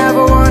up, I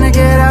never wanna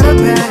get out of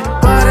bed.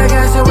 But I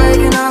guess that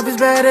waking up is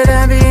better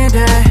than being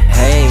dead.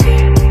 Hey,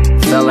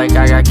 felt like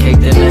I got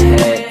kicked in the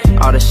head.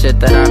 All the shit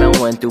that I done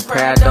went through,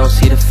 pray I don't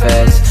see the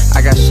feds.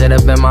 I got shit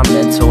up in my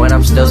mental and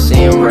I'm still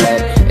seeing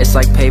red. It's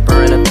like paper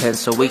and a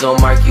pencil, we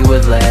gon' mark you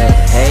with lead.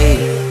 Hey,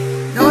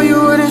 no,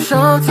 you wouldn't show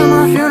up to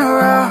my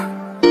funeral.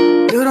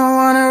 You don't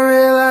wanna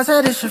realize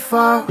that it's your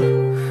fault.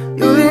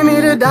 You leave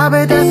me to die,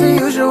 but that's the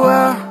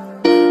usual.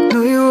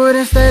 Knew you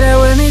wouldn't stay there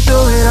with me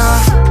through it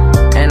all.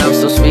 And I'm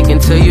still speaking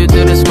to you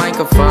through this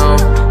microphone.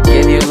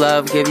 Give you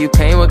love, give you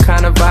pain, what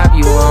kind of vibe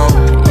you on?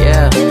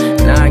 Yeah,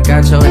 now I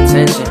got your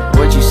attention.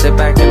 Would you sit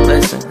back and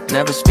listen?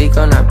 Never speak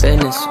on our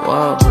business,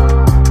 whoa.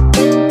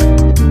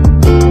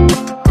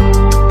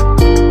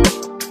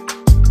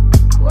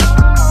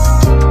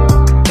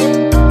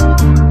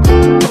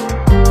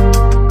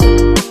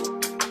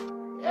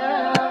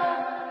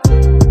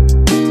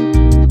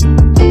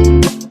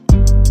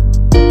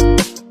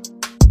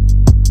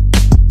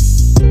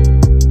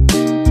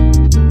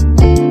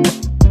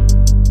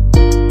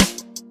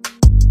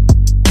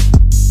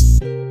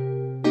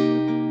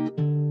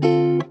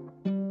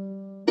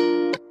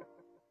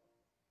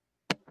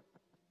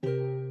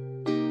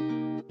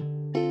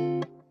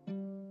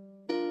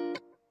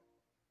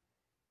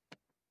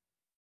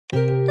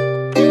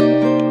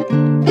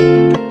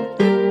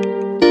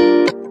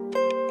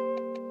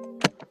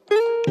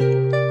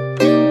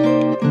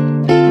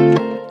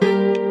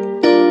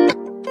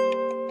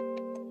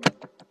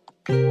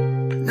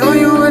 No,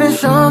 you wouldn't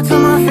show up to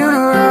my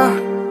funeral.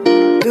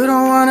 You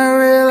don't wanna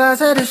realize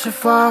that it's your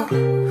fault.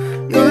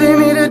 You leave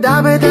me to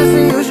die, but that's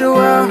the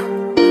usual.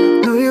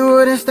 Knew you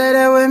wouldn't stay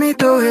there with me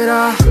through it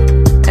all.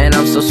 And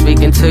I'm still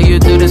speaking to you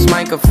through this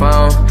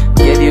microphone.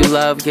 Give you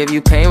love, give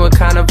you pain, what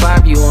kind of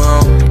vibe you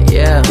on?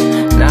 Yeah,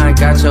 now I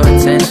got your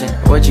attention.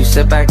 Would you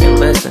sit back and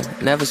listen?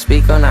 Never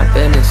speak on our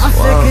business. I'm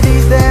sick of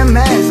these damn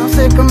meds, I'm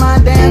sick of my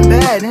damn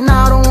bed. And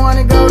I don't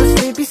wanna go to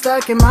sleep, be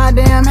stuck in my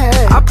damn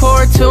head. I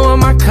poured 2 in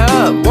my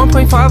cup,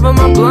 1.5 in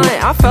my blunt.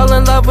 I fell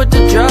in love with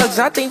the drugs,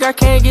 I think I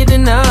can't get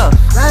enough.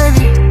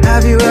 Baby,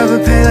 have you ever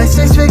paid like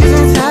 6 figures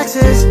in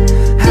taxes?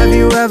 Have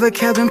you ever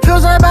kept them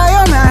pills right by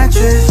your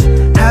mattress?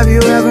 Have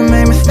you ever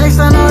made mistakes?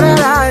 I know that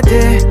I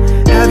did.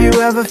 Have you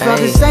ever felt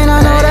the stain?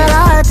 I know that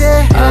I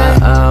did.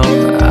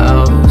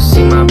 Oh,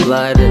 see my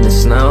blood in the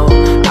snow.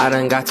 I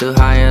done got too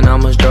high and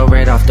almost drove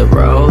right off the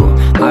road.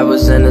 I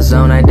was in the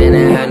zone, I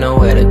didn't have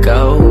nowhere to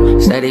go.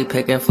 Steady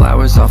picking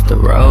flowers off the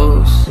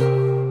rose.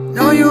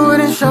 No, you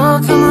wouldn't show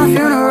up to my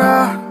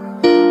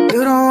funeral.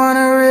 You don't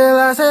wanna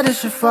realize that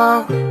it's your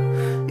fault.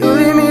 You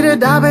leave me to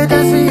die, but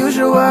that's the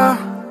usual.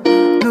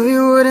 Knew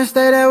you wouldn't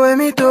stay there with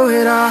me through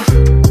it all.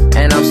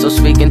 And I'm still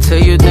speaking to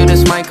you through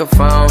this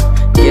microphone.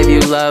 Give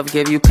you love,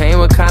 give you pain,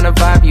 what kind of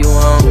vibe you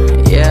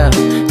on? Yeah,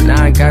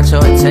 now I got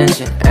your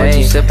attention. Would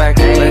you sit back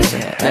and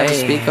listen? Never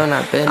speak on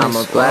our business.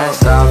 I'ma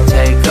blast off,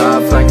 take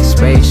off like a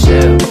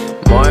spaceship.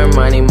 More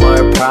money,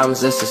 more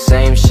problems, it's the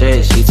same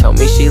shit. She told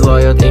me she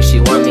loyal, think she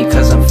want me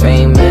cause I'm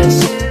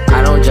famous.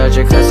 I don't judge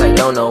her cause I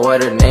don't know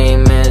what her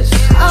name is.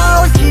 I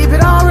always keep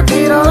it on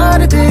repeat, all of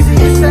the things that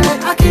you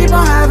said. I keep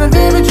on having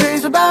vivid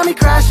dreams about me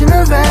crashing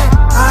the vet.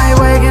 I ain't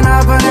waking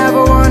up, I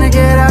never wanna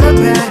get out of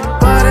bed.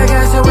 But I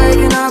guess that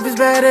waking up is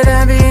better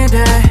than being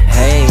dead.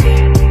 Hey,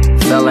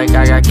 felt like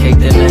I got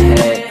kicked in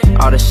the head.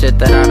 All All the shit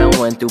that I done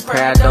went through,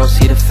 pray I don't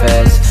see the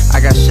feds. I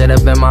got shit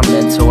up in my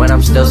mental and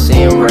I'm still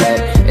seeing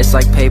red. It's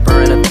like paper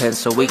and a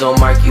pencil, we gon'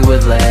 mark you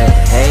with lead.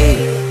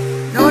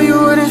 Hey, no, you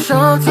wouldn't show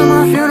up to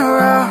my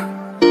funeral.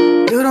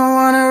 You don't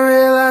wanna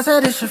realize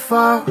that it's your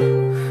fault.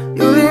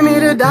 You leave me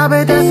to die,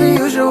 but that's the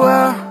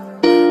usual.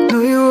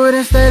 Knew you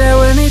wouldn't stay there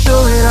with me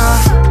through it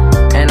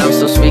all. And I'm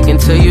still speaking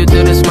to you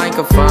through this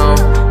microphone.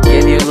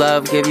 Give you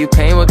love, give you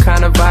pain, what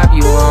kind of vibe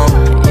you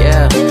on?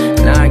 Yeah,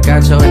 now I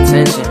got your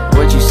attention.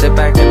 Would you sit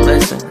back and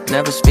listen?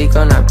 Never speak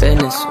on our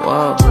business,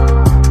 whoa.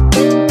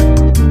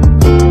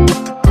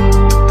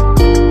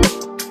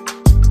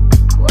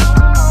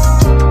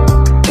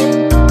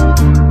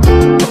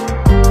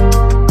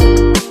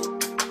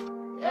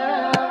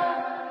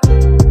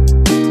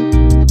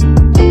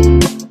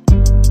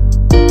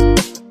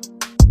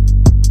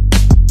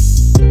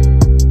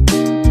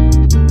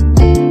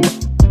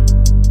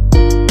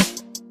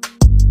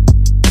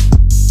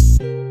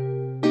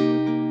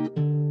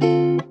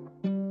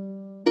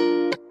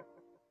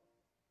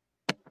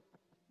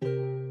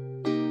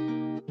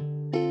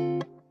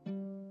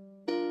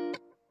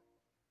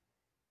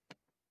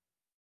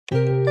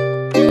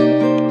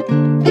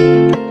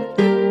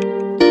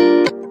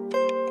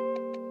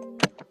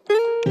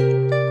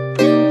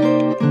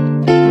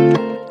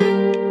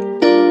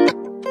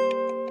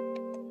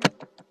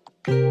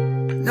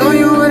 No,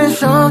 you wouldn't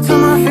show up to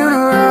my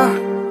funeral.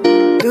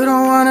 You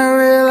don't wanna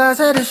realize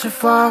that it's your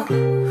fault.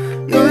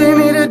 You leave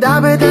me to die,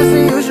 but that's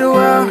the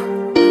usual.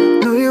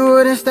 Knew you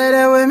wouldn't stay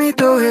there with me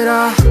through it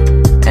all.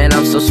 And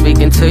I'm still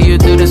speaking to you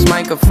through this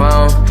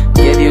microphone.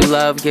 Give you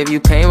love, give you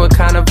pain, what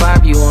kind of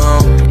vibe you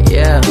on?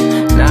 Yeah,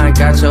 now I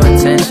got your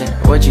attention.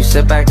 Would you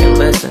sit back and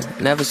listen?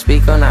 Never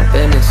speak on our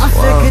business, I'm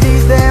whoa. sick of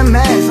these damn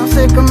meds, I'm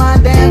sick of my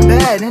damn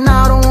bed. And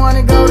I don't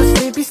wanna go to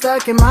sleep, be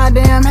stuck in my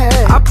damn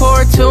head. I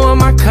poured 2 in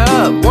my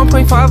cup,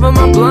 1.5 in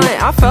my blunt.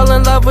 I fell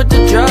in love with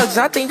the drugs,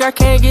 I think I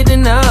can't get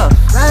enough.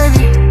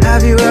 Baby,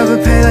 have you ever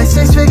paid like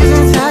 6 figures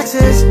in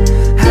taxes?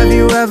 Have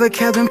you ever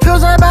kept them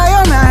pills right by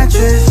your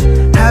mattress?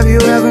 Have you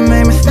ever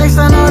made mistakes?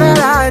 I know that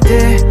I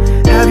did.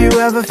 Have you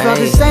ever felt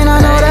the stain? I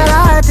know that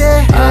I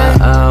did.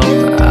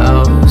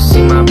 Oh,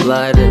 see my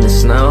blood in the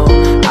snow.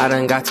 I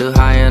done got too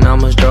high and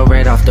almost drove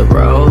right off the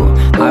road.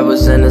 I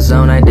was in the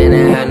zone, I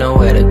didn't have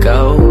nowhere to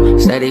go.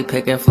 Steady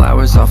picking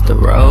flowers off the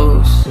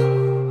rose.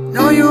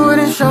 No, you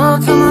wouldn't show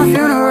up to my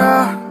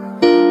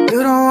funeral.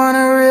 You don't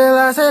wanna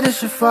realize that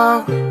it's your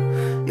fault.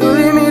 You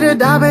leave me to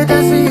die, but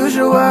that's the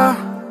usual.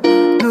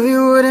 Knew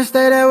you wouldn't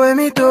stay there with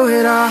me through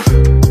it all.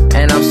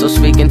 And I'm still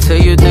speaking to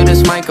you through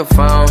this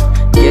microphone.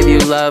 Give you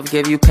love,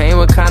 give you pain,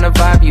 what kind of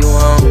vibe you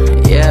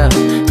on? Yeah,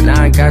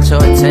 now I got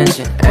your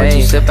attention. Would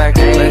you sit back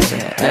and listen?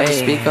 Never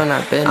speak on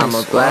our business.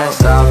 I'ma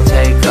blast off,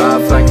 take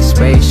off like a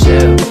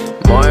spaceship.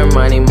 More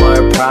money,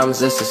 more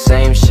problems, it's the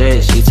same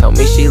shit. She told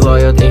me she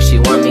loyal, think she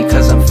want me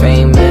cause I'm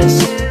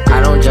famous.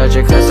 I don't judge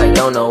her cause I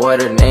don't know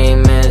what her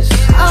name is.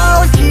 I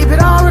always keep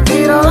it on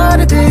repeat, all of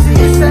the things that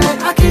you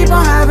said. I keep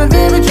on having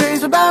vivid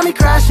dreams about me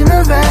crashing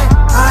the vet.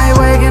 I ain't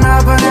waking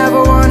up, I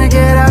never wanna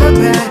get out of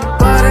bed.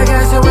 But I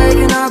guess that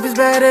waking up is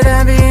better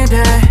than being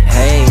dead.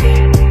 Hey,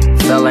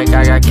 felt like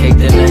I got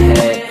kicked in the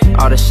head.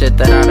 All the shit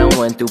that I done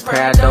went through,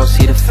 pray I don't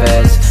see the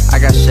feds. I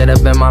got shit up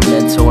in my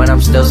mental and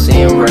I'm still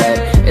seeing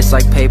red. It's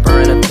like paper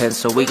and a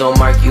pencil, we gon'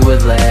 mark you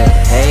with lead.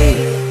 Hey,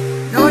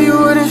 no, you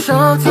wouldn't show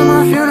up to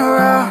my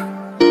funeral.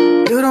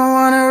 You don't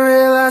wanna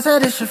realize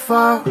that it's your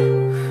fault.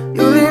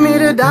 You leave me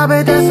to die,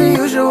 but that's the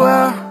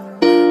usual.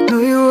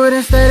 Knew you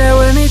wouldn't stay there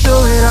with me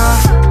through it all.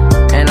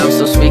 And I'm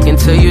still speaking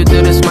to you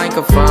through this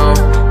microphone.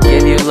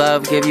 Give you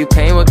love, give you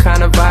pain, what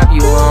kind of vibe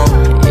you on?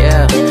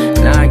 Yeah,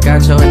 now I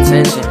got your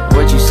attention.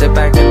 Would you sit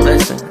back and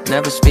listen?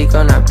 Never speak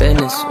on our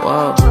business,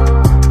 whoa.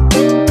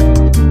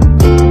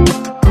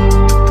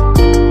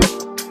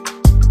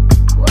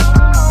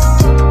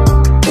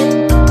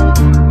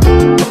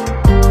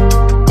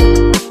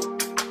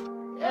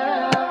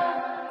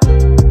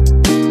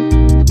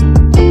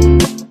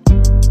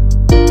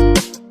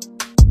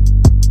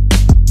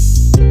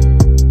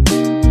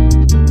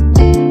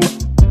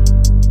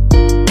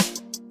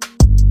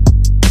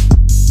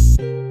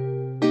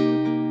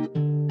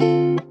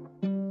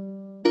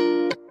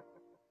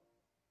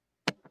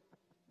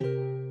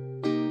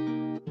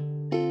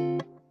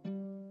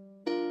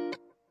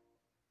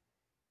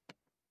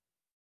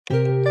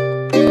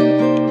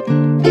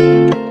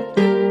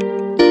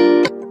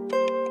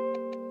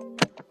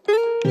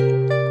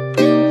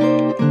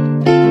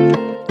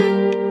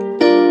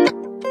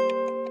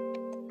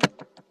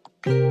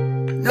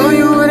 No,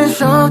 you wouldn't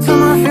show up to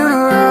my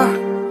funeral.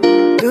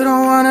 You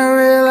don't wanna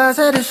realize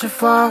that it's your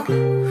fault.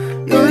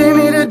 You leave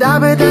me to die,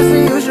 but that's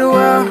the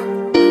usual.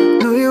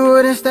 Knew you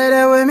wouldn't stay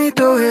there with me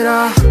through it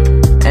all.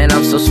 And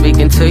I'm still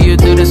speaking to you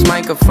through this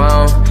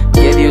microphone.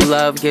 Give you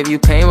love, give you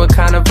pain, what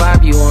kind of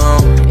vibe you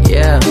on?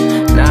 Yeah,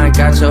 now I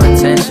got your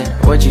attention.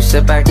 Would you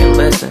sit back and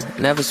listen?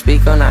 Never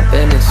speak on our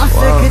business, I'm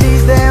whoa. sick of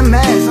these damn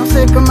meds, I'm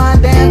sick of my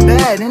damn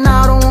bed. And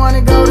I don't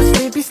wanna go to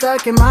sleep, be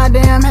stuck in my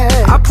damn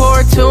head. I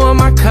poured 2 in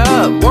my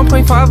cup,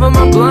 1.5 of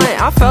my blunt.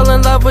 I fell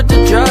in love with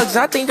the drugs,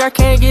 I think I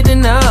can't get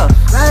enough.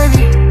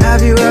 Baby,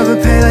 have you ever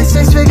paid like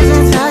 6 figures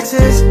in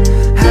taxes?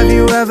 Have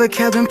you ever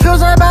kept them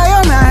pills right by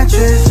your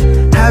mattress?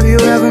 Have you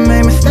ever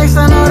made mistakes?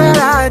 I know that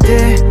I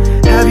did.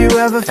 Have you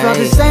ever felt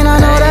the same? I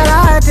know that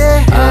I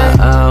did.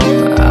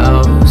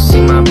 Oh,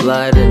 see my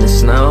blood in the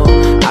snow.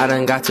 I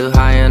done got too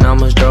high and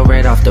almost drove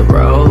right off the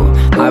road.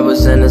 I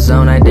was in the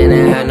zone, I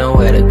didn't have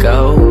nowhere to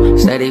go.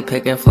 Steady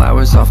picking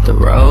flowers off the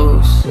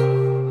rose.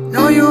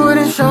 No, you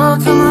wouldn't show up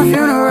to my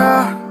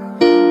funeral.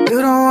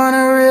 You don't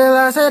wanna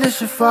realize that it's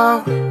your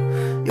fault.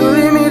 You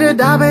leave me to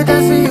die, but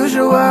that's the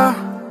usual.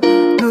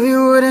 Knew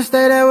you wouldn't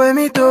stay there with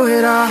me through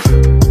it all.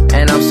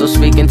 And I'm still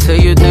speaking to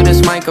you through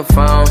this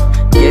microphone.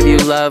 Give you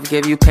love,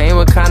 give you pain,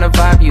 what kind of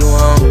vibe you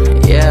on?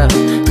 Yeah,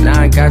 now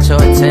I got your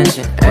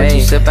attention. Won't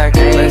you sit back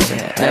and listen?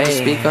 Never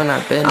speak on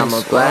our business.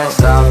 I'ma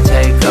blast off,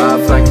 take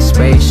off like a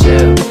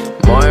spaceship.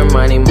 More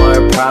money,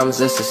 more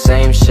problems, it's the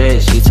same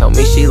shit. She told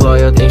me she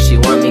loyal, think she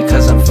want me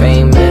cause I'm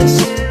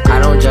famous. I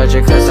don't judge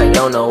her cause I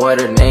don't know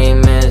what her name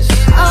is.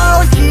 I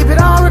always keep it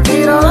on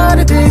repeat, all of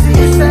the things that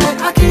you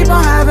said. I keep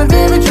on having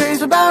vivid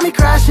dreams about me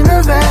crashing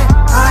the vet.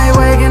 I ain't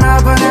waking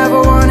up, I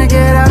never wanna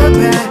get out of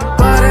bed,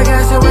 but I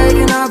guess that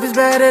waking up is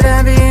better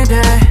than being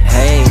dead.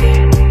 Hey,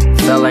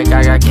 felt like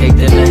I got kicked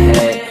in the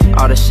head.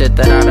 All the shit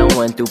that I done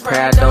went through, pray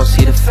I don't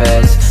see the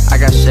feds. I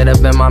got shit up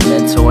in my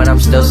mental and I'm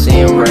still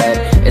seeing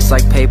red. It's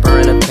like paper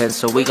and a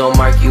pencil, we gon'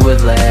 mark you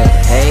with lead.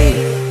 Hey,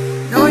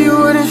 no, you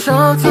wouldn't show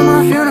up to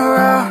my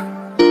funeral.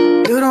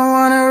 You don't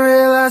wanna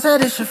realize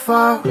that it's your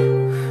fault.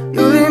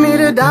 You leave me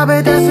to die,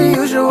 but that's the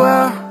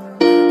usual.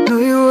 Knew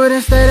you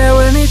wouldn't stay there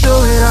with me through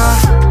it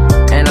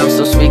all. And I'm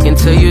still speaking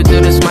to you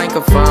through this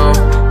microphone.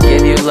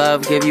 Give you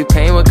love, give you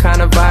pain, what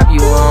kind of vibe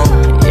you on?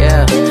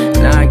 Yeah,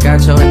 now I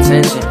got your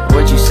attention.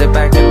 Would you sit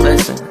back and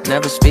listen?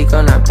 Never speak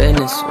on our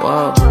business,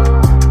 whoa.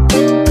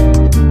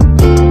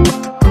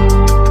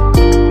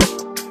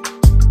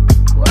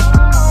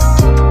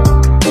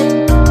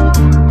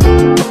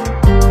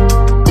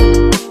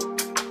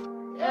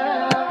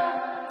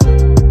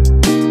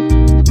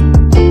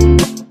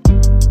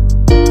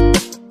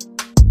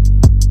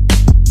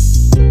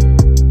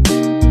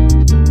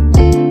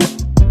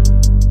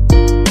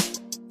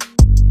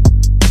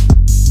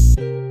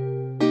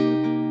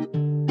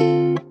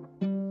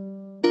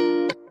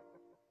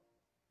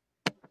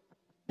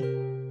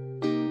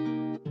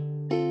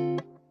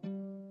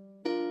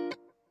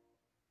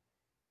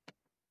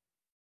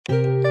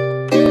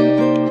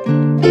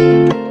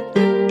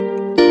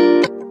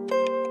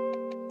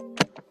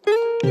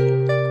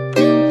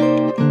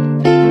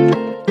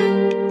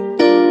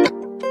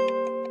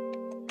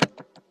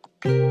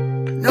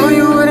 No,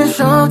 you wouldn't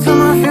show up to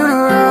my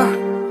funeral.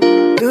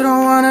 You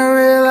don't wanna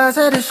realize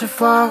that it's your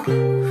fault.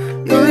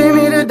 You leave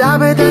me to die,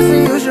 but that's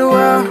the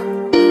usual.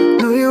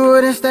 Knew you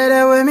wouldn't stay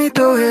there with me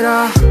through it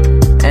all.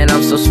 And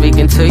I'm still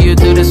speaking to you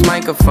through this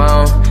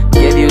microphone.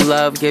 Give you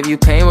love, give you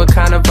pain, what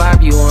kind of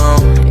vibe you on?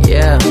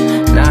 Yeah,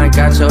 now I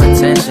got your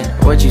attention.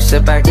 Would you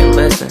sit back and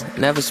listen?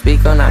 Never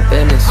speak on our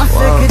business, I'm whoa.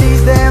 sick of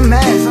these damn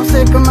meds, I'm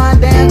sick of my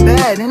damn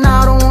bed, and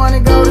I don't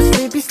wanna go to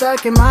sleep, be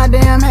stuck in my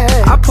damn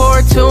head. I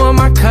poured 2 in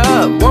my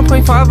cup,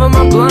 1.5 of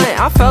my blunt.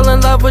 I fell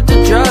in love with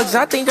the drugs,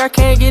 I think I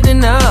can't get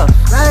enough.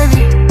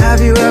 Baby,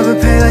 have you ever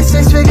paid like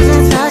 6 figures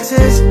in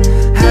taxes?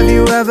 Have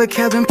you ever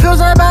kept them pills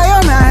right by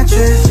your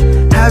mattress?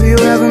 Have you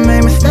ever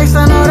made mistakes?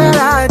 I know that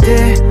I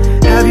did.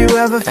 Have you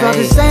ever felt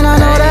the same? I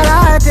know that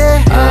I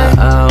did.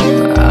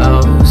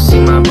 Oh, see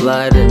my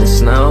blood in the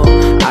snow.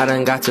 I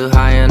done got too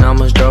high and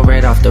almost drove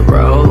right off the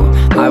road.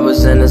 I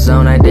was in the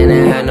zone, I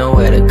didn't have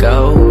nowhere to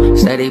go.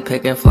 Steady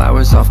picking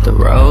flowers off the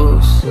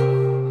rose.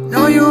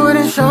 No, you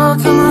wouldn't show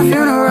up to my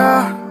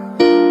funeral.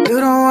 You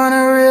don't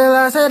wanna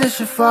realize that it's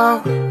your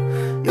fault.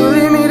 You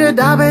leave me to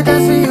die, but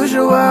that's the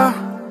usual.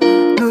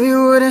 Knew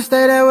you wouldn't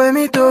stay there with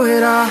me through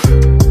it all.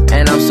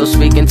 And I'm still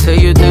speaking to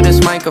you through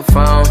this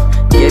microphone.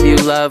 Give you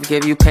love,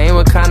 give you pain,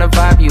 what kind of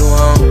vibe you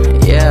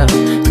on? Yeah,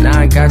 now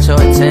I got your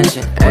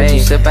attention. Would you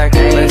sit back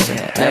and listen?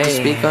 Never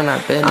speak on our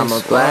business. I'ma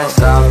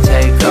blast off,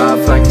 take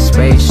off like a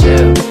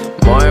spaceship.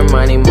 More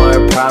money,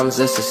 more problems,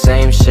 it's the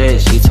same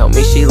shit. She told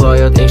me she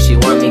loyal, think she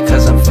want me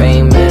cause I'm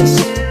famous.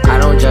 I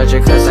don't judge her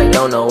cause I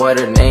don't know what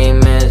her name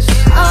is.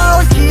 I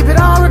always keep it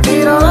on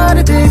repeat, all of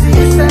the things that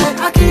you said.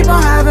 I keep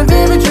on having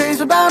vivid dreams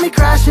about me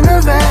crashing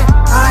the vet.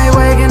 I ain't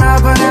waking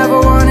up, I never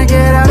wanna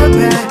get out of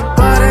bed,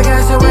 but I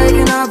guess that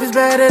waking up is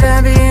better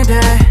than being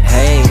dead.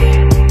 Hey,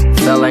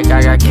 felt like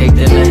I got kicked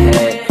in the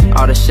head.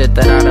 All the shit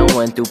that I done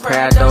went through, pray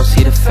I don't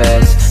see the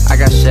feds. I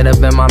got shit up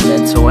in my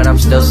mental and I'm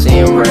still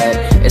seeing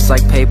red. It's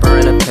like paper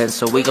and a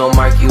pencil, we gon'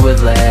 mark you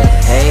with lead.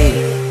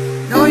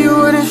 Hey, no, you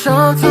wouldn't show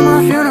up to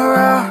my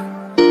funeral.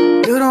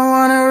 You don't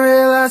wanna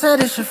realize that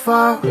it's your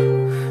fault.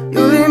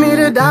 You leave me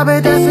to die,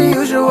 but that's the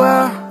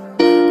usual.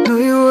 Knew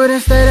you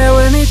wouldn't stay there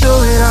with me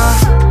through it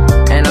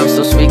all. And I'm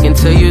still speaking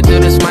to you through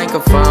this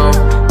microphone.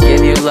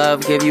 Give you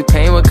love, give you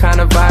pain, what kind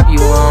of vibe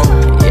you on?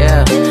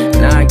 Yeah,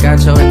 now I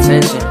got your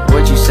attention.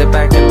 Would you sit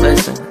back and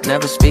listen?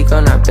 Never speak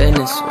on our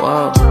business,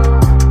 whoa.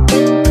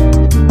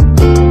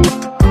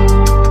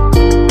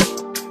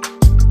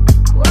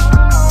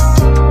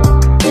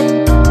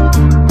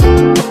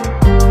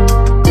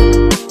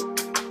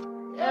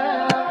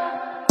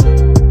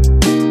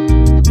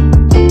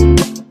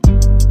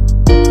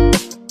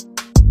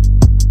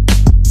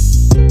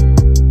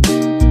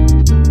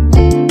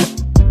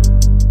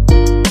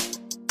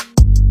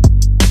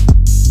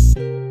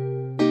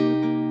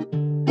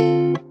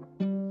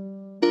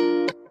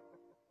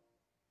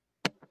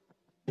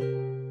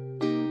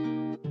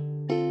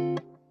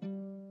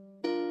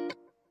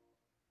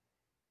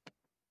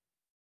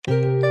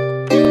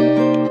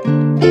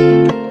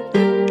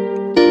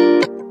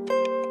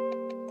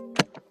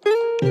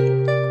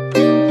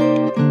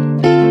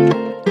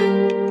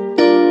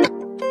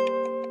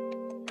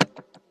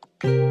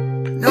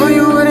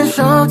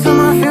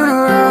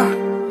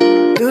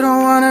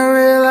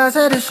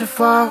 your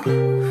fault.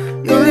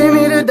 You leave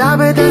me to die,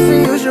 but that's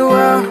the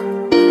usual.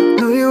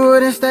 Knew you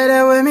wouldn't stay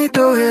there with me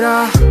through it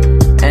all.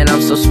 And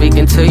I'm still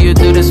speaking to you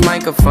through this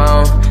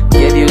microphone.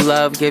 Give you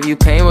love, give you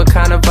pain, what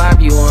kind of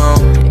vibe you on?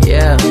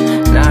 Yeah,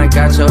 now I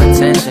got your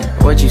attention.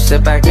 Would you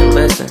sit back and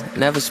listen?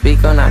 Never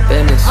speak on our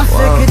business. I'm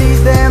sick of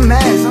these damn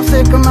meds, I'm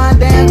sick of my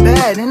damn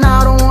bed. And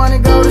I don't wanna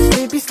go to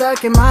sleep, be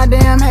stuck in my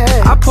damn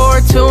head. I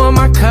poured 2 in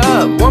my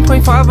cup,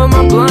 1.5 in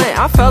my blunt.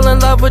 I fell in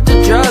love with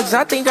the drugs,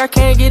 I think I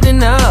can't get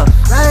enough.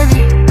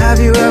 Baby, have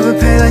you ever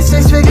paid like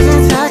 6 figures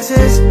in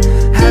taxes?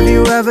 Have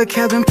you ever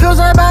kept them pills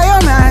right by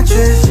your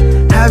mattress?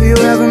 Have you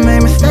ever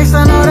made mistakes?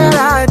 I know that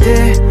I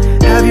did.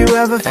 Have you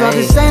ever felt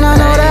the same? I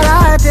know that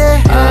I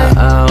did.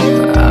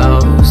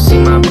 See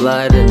my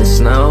blood in the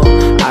snow.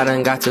 I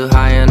done got too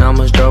high and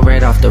almost drove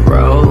right off the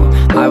road.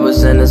 I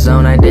was in the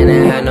zone, I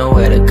didn't have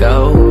nowhere to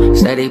go.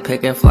 Steady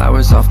picking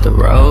flowers off the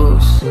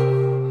rose.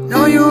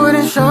 No, you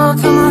wouldn't show up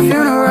to my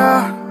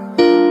funeral.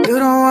 You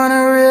don't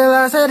wanna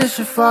realize that it's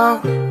your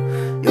fault.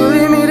 You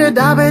leave me to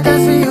die, but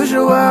that's the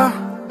usual.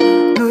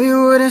 Knew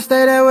you wouldn't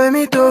stay there with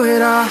me through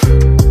it all.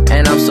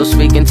 And I'm still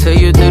speaking to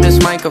you through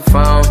this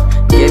microphone.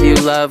 Give you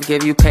love,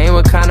 give you pain,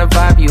 what kind of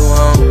vibe you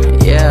on?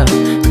 Yeah,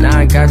 now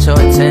I got your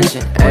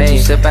attention. Would you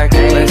sit back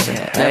and listen?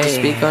 Never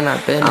speak on our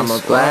business. I'ma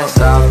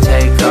blast off,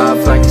 take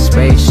off like a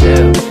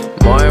spaceship.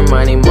 More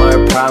money,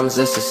 more problems,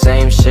 it's the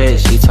same shit.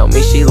 She told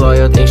me she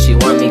loyal, think she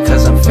want me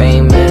cause I'm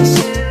famous.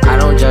 I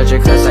don't judge her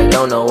cause I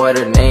don't know what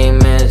her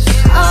name is.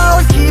 I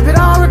always keep it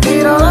on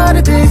repeat, all of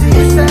the things that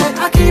you said.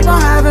 I keep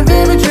on having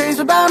vivid dreams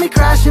about me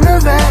crashing the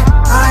vet.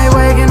 I ain't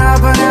waking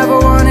up, I never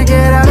wanna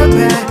get out of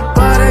bed.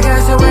 But I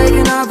guess that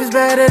waking up is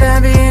better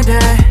than being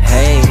dead.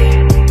 Hey,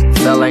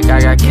 felt like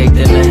I got kicked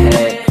in the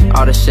head.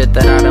 All the shit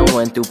that I done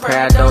went through, pray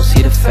I don't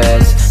see the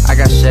feds. I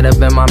got shit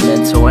up in my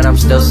mental and I'm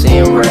still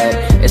seeing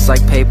red. It's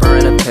like paper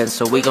and a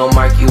pencil, we gon'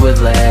 mark you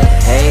with lead.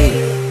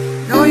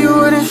 Hey, no, you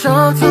wouldn't show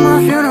up to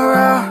my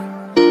funeral.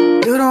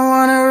 You don't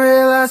wanna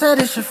realize that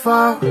it's your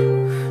fault.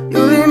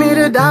 You leave me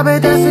to die,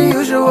 but that's the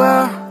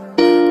usual.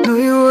 Knew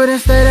you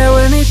wouldn't stay there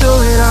with me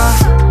through it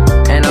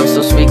all. And I'm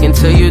still speaking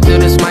to you through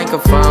this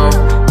microphone.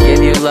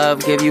 Give you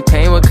love, give you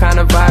pain, what kind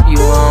of vibe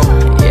you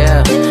on?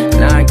 Yeah,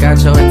 now I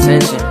got your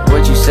attention.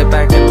 Would you sit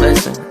back and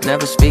listen?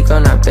 Never speak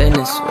on our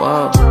business,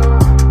 whoa.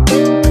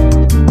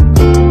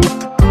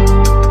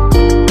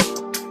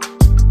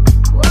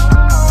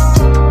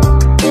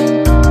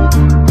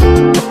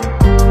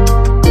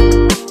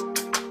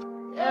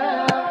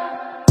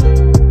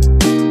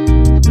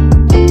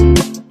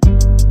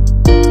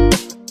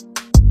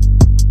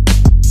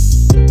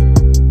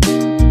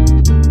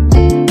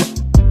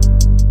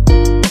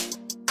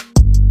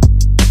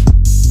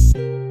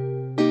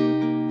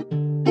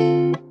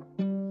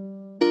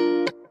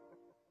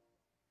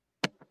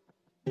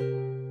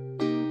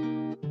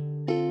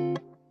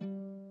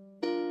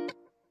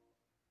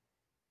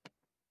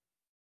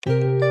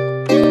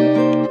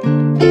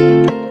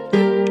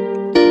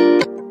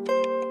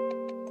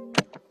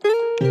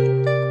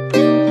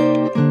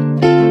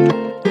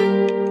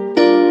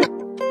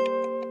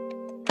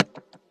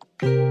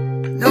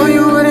 No,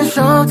 you wouldn't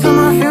show up to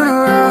my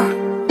funeral.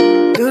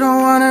 You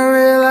don't wanna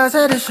realize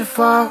that it's your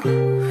fault.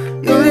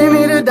 You leave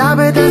me to die,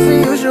 but that's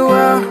the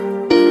usual.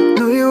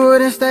 Knew you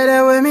wouldn't stay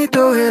there with me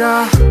through it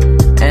all.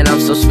 And I'm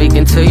still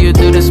speaking to you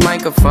through this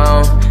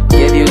microphone.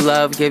 Give you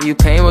love, give you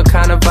pain, what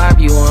kind of vibe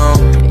you on?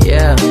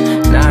 Yeah,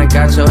 now I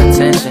got your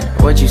attention.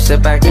 Would you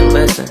sit back and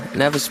listen?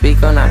 Never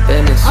speak on our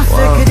business. I'm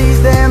sick of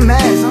these damn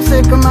meds, I'm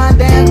sick of my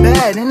damn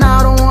bed. And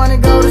I don't wanna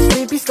go to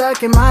sleep, be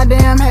stuck in my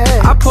damn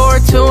head. I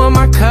poured 2 in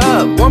my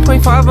cup,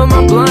 1.5 in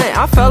my blunt.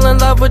 I fell in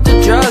love with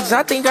the drugs,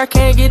 I think I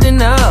can't get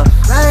enough.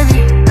 Baby,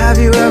 have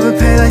you ever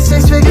paid like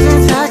 6 figures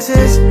in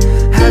taxes?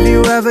 Have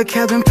you ever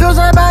kept them pills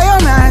right by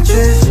your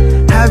mattress?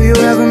 Have you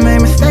ever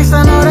made mistakes?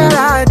 I know that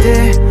I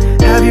did.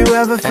 Have you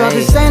ever felt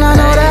the same? I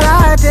know that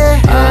I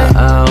did.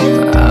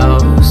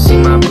 See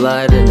my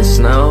blood in the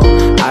snow.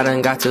 I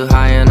done got too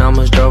high and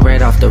almost drove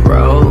right off the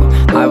road.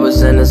 I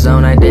was in the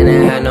zone, I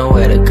didn't have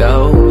nowhere to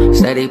go.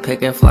 Steady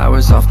picking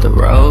flowers off the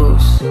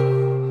rose.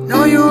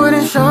 No, you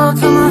wouldn't show up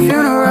to my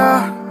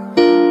funeral.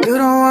 You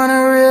don't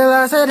wanna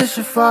realize that it's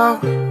your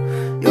fault.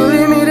 You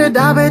leave me to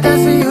die, but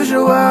that's the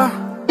usual.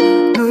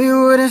 Knew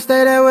you wouldn't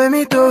stay there with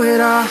me through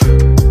it all.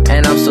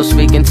 And I'm still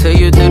speaking to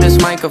you through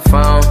this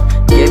microphone.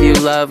 Give you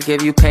love,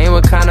 give you pain,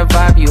 what kind of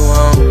vibe you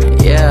on?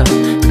 Yeah,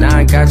 now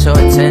I got your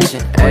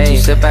attention. Would you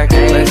sit back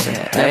and listen?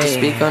 Never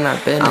speak on our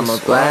business. I'ma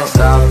blast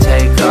off,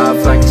 take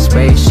off like a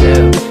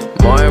spaceship.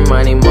 More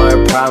money,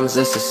 more problems,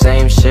 it's the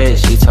same shit.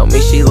 She told me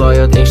she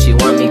loyal, think she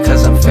want me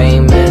cause I'm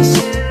famous.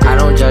 I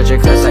don't judge her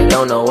cause I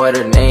don't know what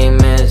her name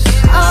is.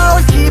 I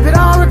always keep it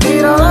on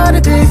repeat, all of the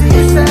things that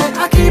you said.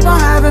 I keep on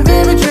having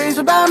vivid dreams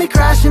about me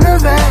crashing the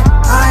vet.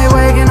 I ain't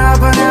waking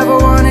up, I never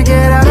wanna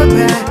get out of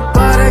bed.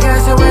 But I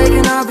guess that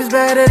waking up is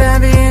better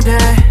than being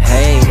dead.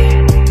 Hey,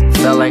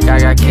 felt like I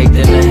got kicked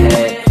in the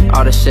head.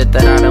 All the shit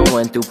that I done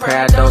went through, pray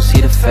I don't see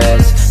the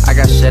feds. I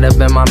got shit up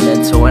in my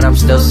mental and I'm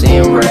still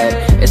seeing red.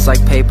 It's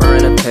like paper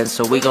and a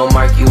pencil, we gon'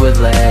 mark you with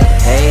lead.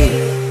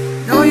 Hey,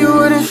 No, you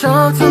wouldn't show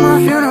up to my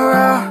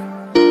funeral.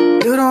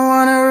 You don't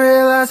wanna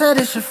realize that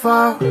it's your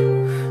fault.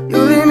 You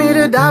leave me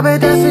to die,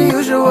 but that's the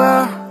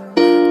usual.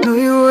 Knew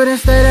you wouldn't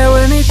stay there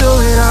with me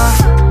through it all.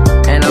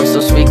 And I'm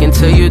still speaking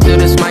to you through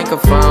this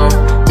microphone.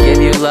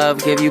 Give you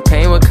love, give you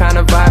pain, what kind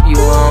of vibe you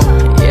on?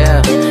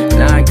 Yeah,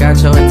 now I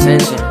got your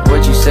attention.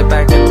 Would you sit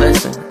back and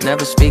listen?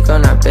 Never speak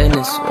on our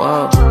business,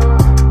 whoa.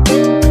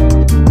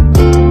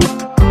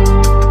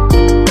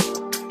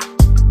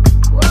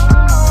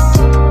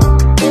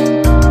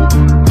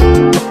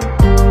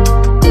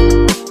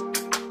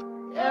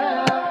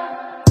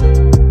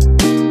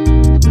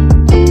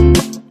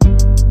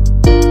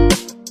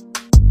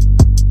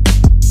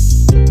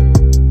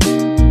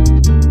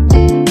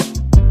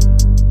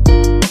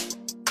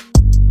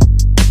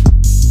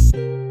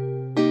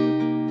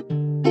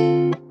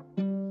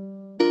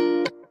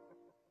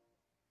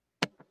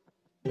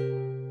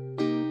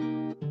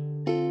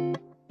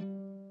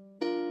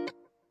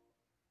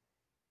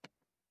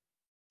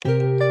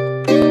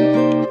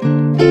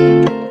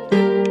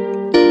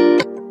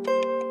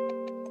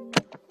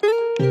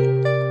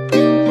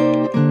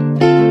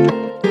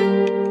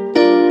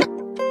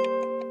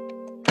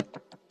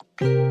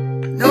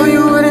 No,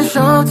 you wouldn't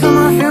show up to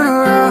my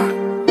funeral.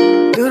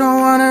 You don't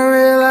wanna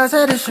realize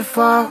that it's your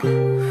fault.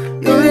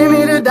 You leave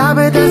me to die,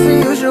 but that's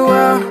the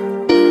usual.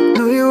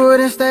 Knew you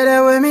wouldn't stay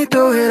there with me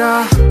through it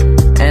all.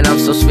 And I'm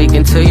still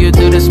speaking to you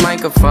through this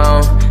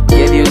microphone.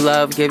 Give you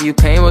love, give you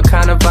pain, what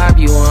kind of vibe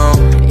you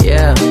on?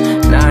 Yeah,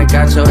 now I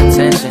got your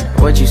attention.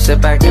 Would you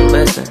sit back and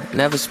listen?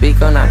 Never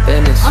speak on our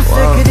business, I'm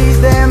whoa. sick of these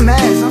damn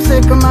meds, I'm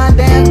sick of my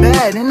damn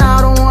bed. And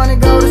I don't wanna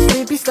go to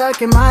sleep, be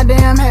stuck in my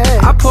damn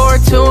head. I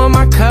poured 2 in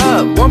my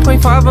cup,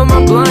 1.5 in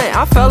my blunt.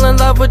 I fell in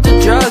love with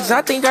the drugs,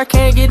 I think I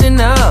can't get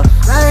enough.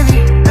 Baby,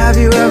 have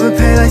you ever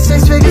paid like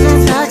 6 figures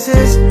in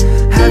taxes?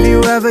 Have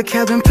you ever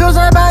kept them pills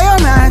right by your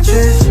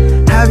mattress?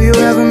 Have you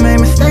ever made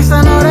mistakes?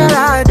 I know that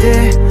I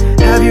did.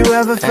 Have you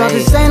ever felt the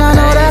same? I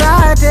know that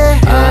I did.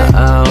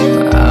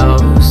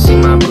 Oh, see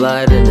my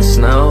blood in the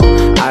snow.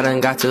 I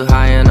done got too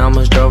high and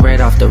almost drove right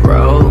off the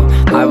road.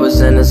 I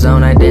was in the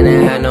zone, I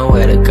didn't have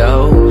nowhere to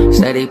go.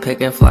 Steady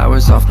picking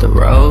flowers off the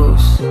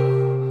rose.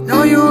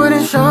 No, you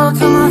wouldn't show up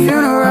to my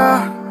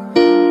funeral.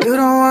 You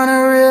don't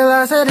wanna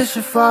realize that it's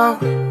your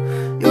fault.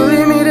 You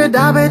leave me to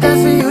die, but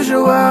that's the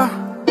usual.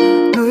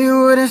 Knew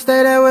you wouldn't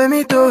stay there with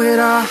me through it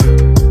all.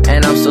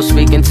 And I'm still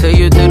speaking to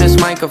you through this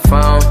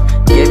microphone.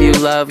 Give you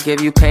love,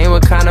 give you pain,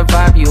 what kind of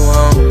vibe you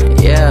on?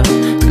 Yeah,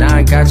 now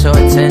I got your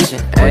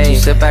attention. Would you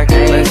sit back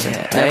and listen?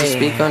 Never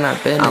speak on our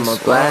business. I'ma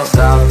blast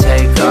off,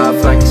 take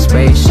off like a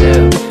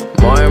spaceship.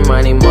 More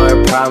money,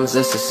 more problems,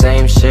 it's the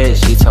same shit.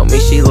 She told me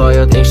she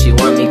loyal, think she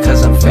want me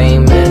cause I'm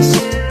famous.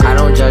 I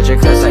don't judge her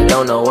cause I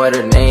don't know what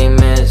her name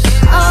is.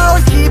 I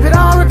always keep it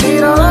on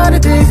repeat, all of the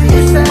things that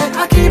you said.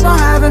 I keep on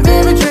having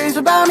vivid dreams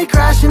about me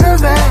crashing the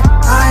vet.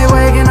 I ain't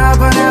waking up,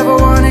 I never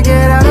wanna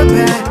get out of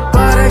bed.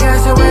 But I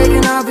guess that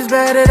waking up is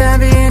better than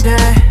being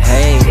dead.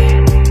 Hey,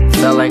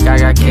 felt like I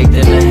got kicked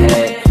in the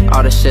head.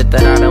 All the shit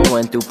that I done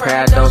went through, pray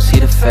I don't see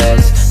the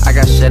feds. I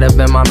got shit up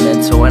in my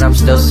mental and I'm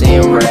still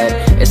seeing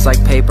red. It's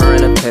like paper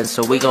and a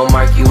pencil, we gon'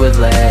 mark you with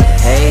lead.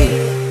 Hey,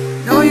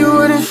 no, you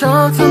wouldn't show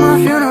up to my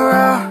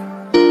funeral.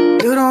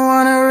 You don't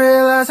wanna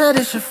realize that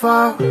it's your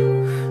fault.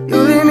 You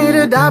leave me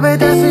to die, but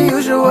that's the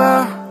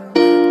usual.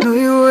 Knew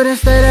you wouldn't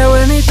stay there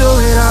with me through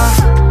it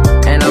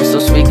all. And I'm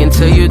still speaking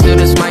to you through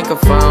this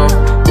microphone.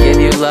 Give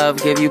you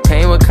love, give you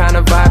pain, what kind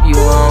of vibe you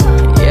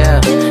on?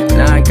 Yeah,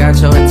 now I got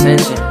your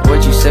attention.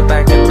 Would you sit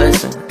back and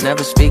listen?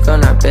 Never speak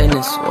on our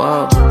business,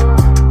 whoa.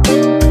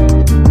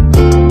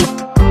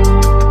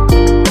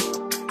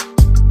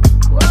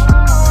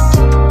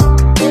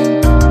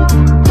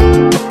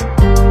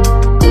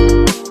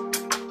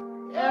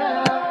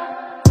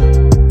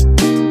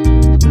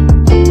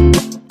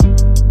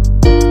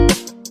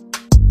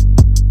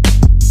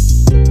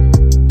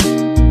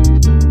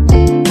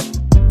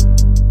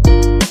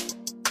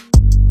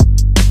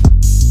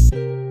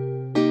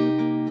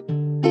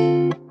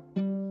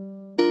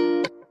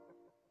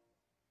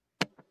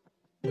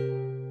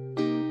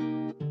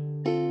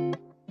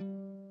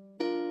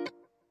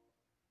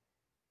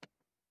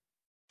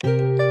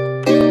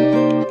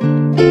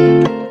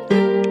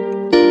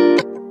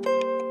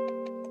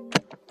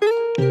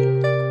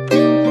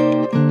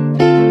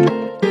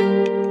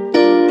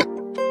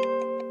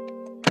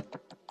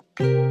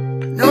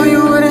 No,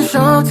 you wouldn't show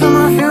up to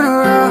my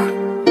funeral.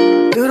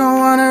 You don't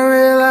wanna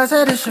realize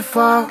that it's your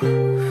fault.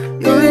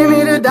 You leave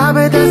me to die,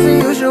 but that's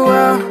the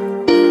usual.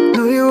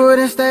 Knew you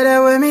wouldn't stay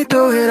there with me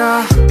through it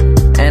all.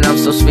 And I'm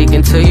still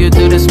speaking to you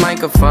through this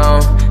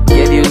microphone.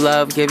 Give you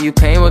love, give you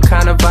pain, what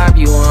kind of vibe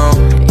you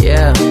on?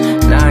 Yeah,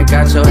 now I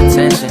got your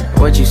attention.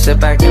 Would you sit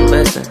back and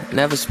listen?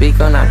 Never speak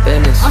on our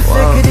business, I'm whoa.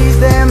 sick of these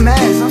damn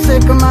meds, I'm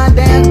sick of my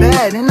damn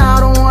bed. And I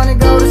don't wanna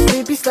go to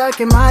sleep, be stuck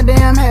in my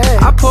damn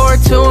head. I poured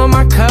 2 in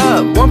my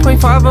cup,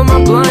 1.5 in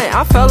my blunt.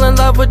 I fell in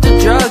love with the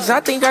drugs, I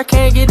think I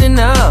can't get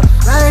enough.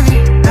 Baby,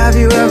 have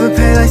you ever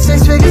paid like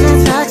 6 figures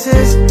in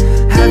taxes?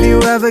 Have Have you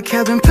ever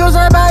kept them pills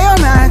right by your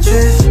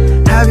mattress?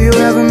 Have you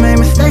ever made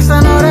mistakes? I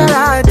know that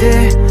I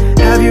did.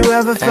 Have you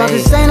ever felt the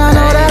same? I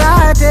know that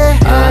I did.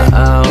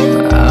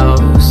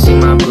 See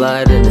my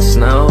blood in the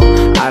snow.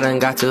 I done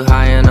got too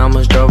high and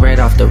almost drove right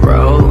off the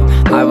road.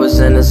 I was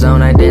in the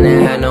zone, I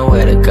didn't have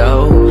nowhere to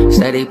go.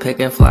 Steady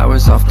picking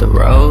flowers off the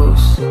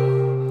rose.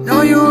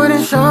 No, you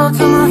wouldn't show up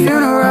to my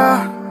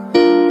funeral.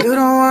 You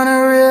don't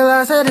wanna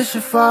realize that it's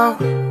your fault.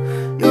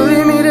 You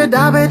leave me to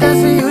die, but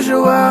that's the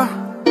usual.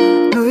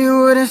 Knew you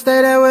wouldn't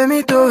stay there with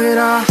me through it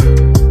all.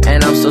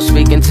 And I'm still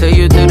speaking to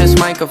you through this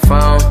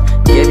microphone.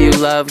 Give you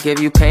love, give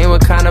you pain, what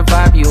kind of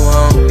vibe you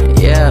on?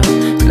 Yeah,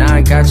 now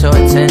I got your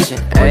attention.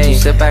 Won't you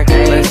sit back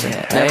and listen?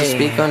 Never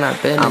speak on our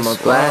business. I'ma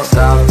blast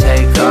off,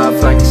 take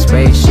off like a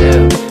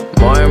spaceship.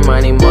 More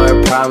money,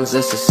 more problems,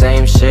 it's the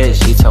same shit.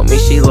 She told me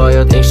she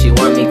loyal, think she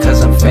want me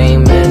cause I'm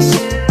famous.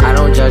 I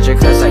don't judge her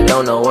cause I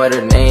don't know what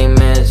her name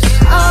is.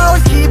 I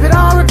always keep it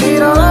on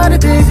repeat, all of the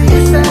things that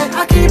you said.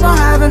 I keep on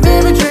having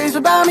vivid dreams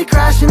about me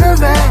crashing the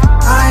vet.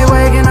 I ain't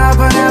waking up,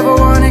 I never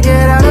wanna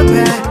get out of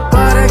bed,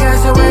 but I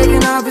guess that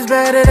waking up is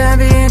better than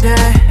being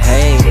dead.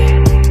 Hey,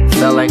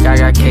 felt like I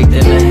got kicked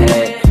in the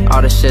head.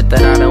 All the shit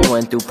that I done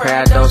went through, pray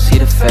I don't see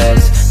the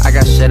feds. I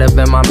got shit up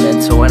in my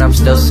mental and I'm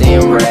still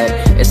seeing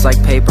red. It's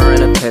like paper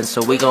and a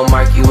pencil, we gon'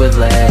 mark you with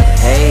lead.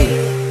 Hey,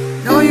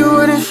 no, you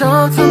wouldn't show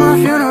up to my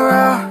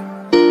funeral.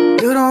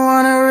 You don't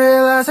wanna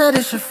realize that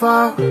it's your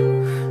fault.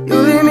 You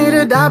leave me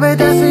to die, but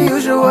that's the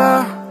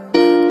usual.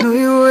 Knew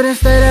you wouldn't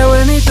stay there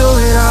with me through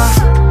it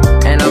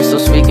all. And I'm still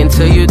speaking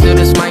to you through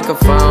this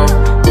microphone.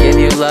 Give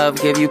you love,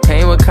 give you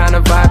pain, what kind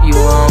of vibe you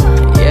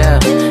on? Yeah,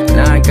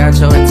 now I got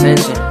your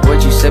attention.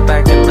 Would you sit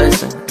back and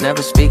listen?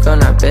 Never speak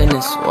on our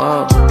business,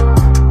 whoa.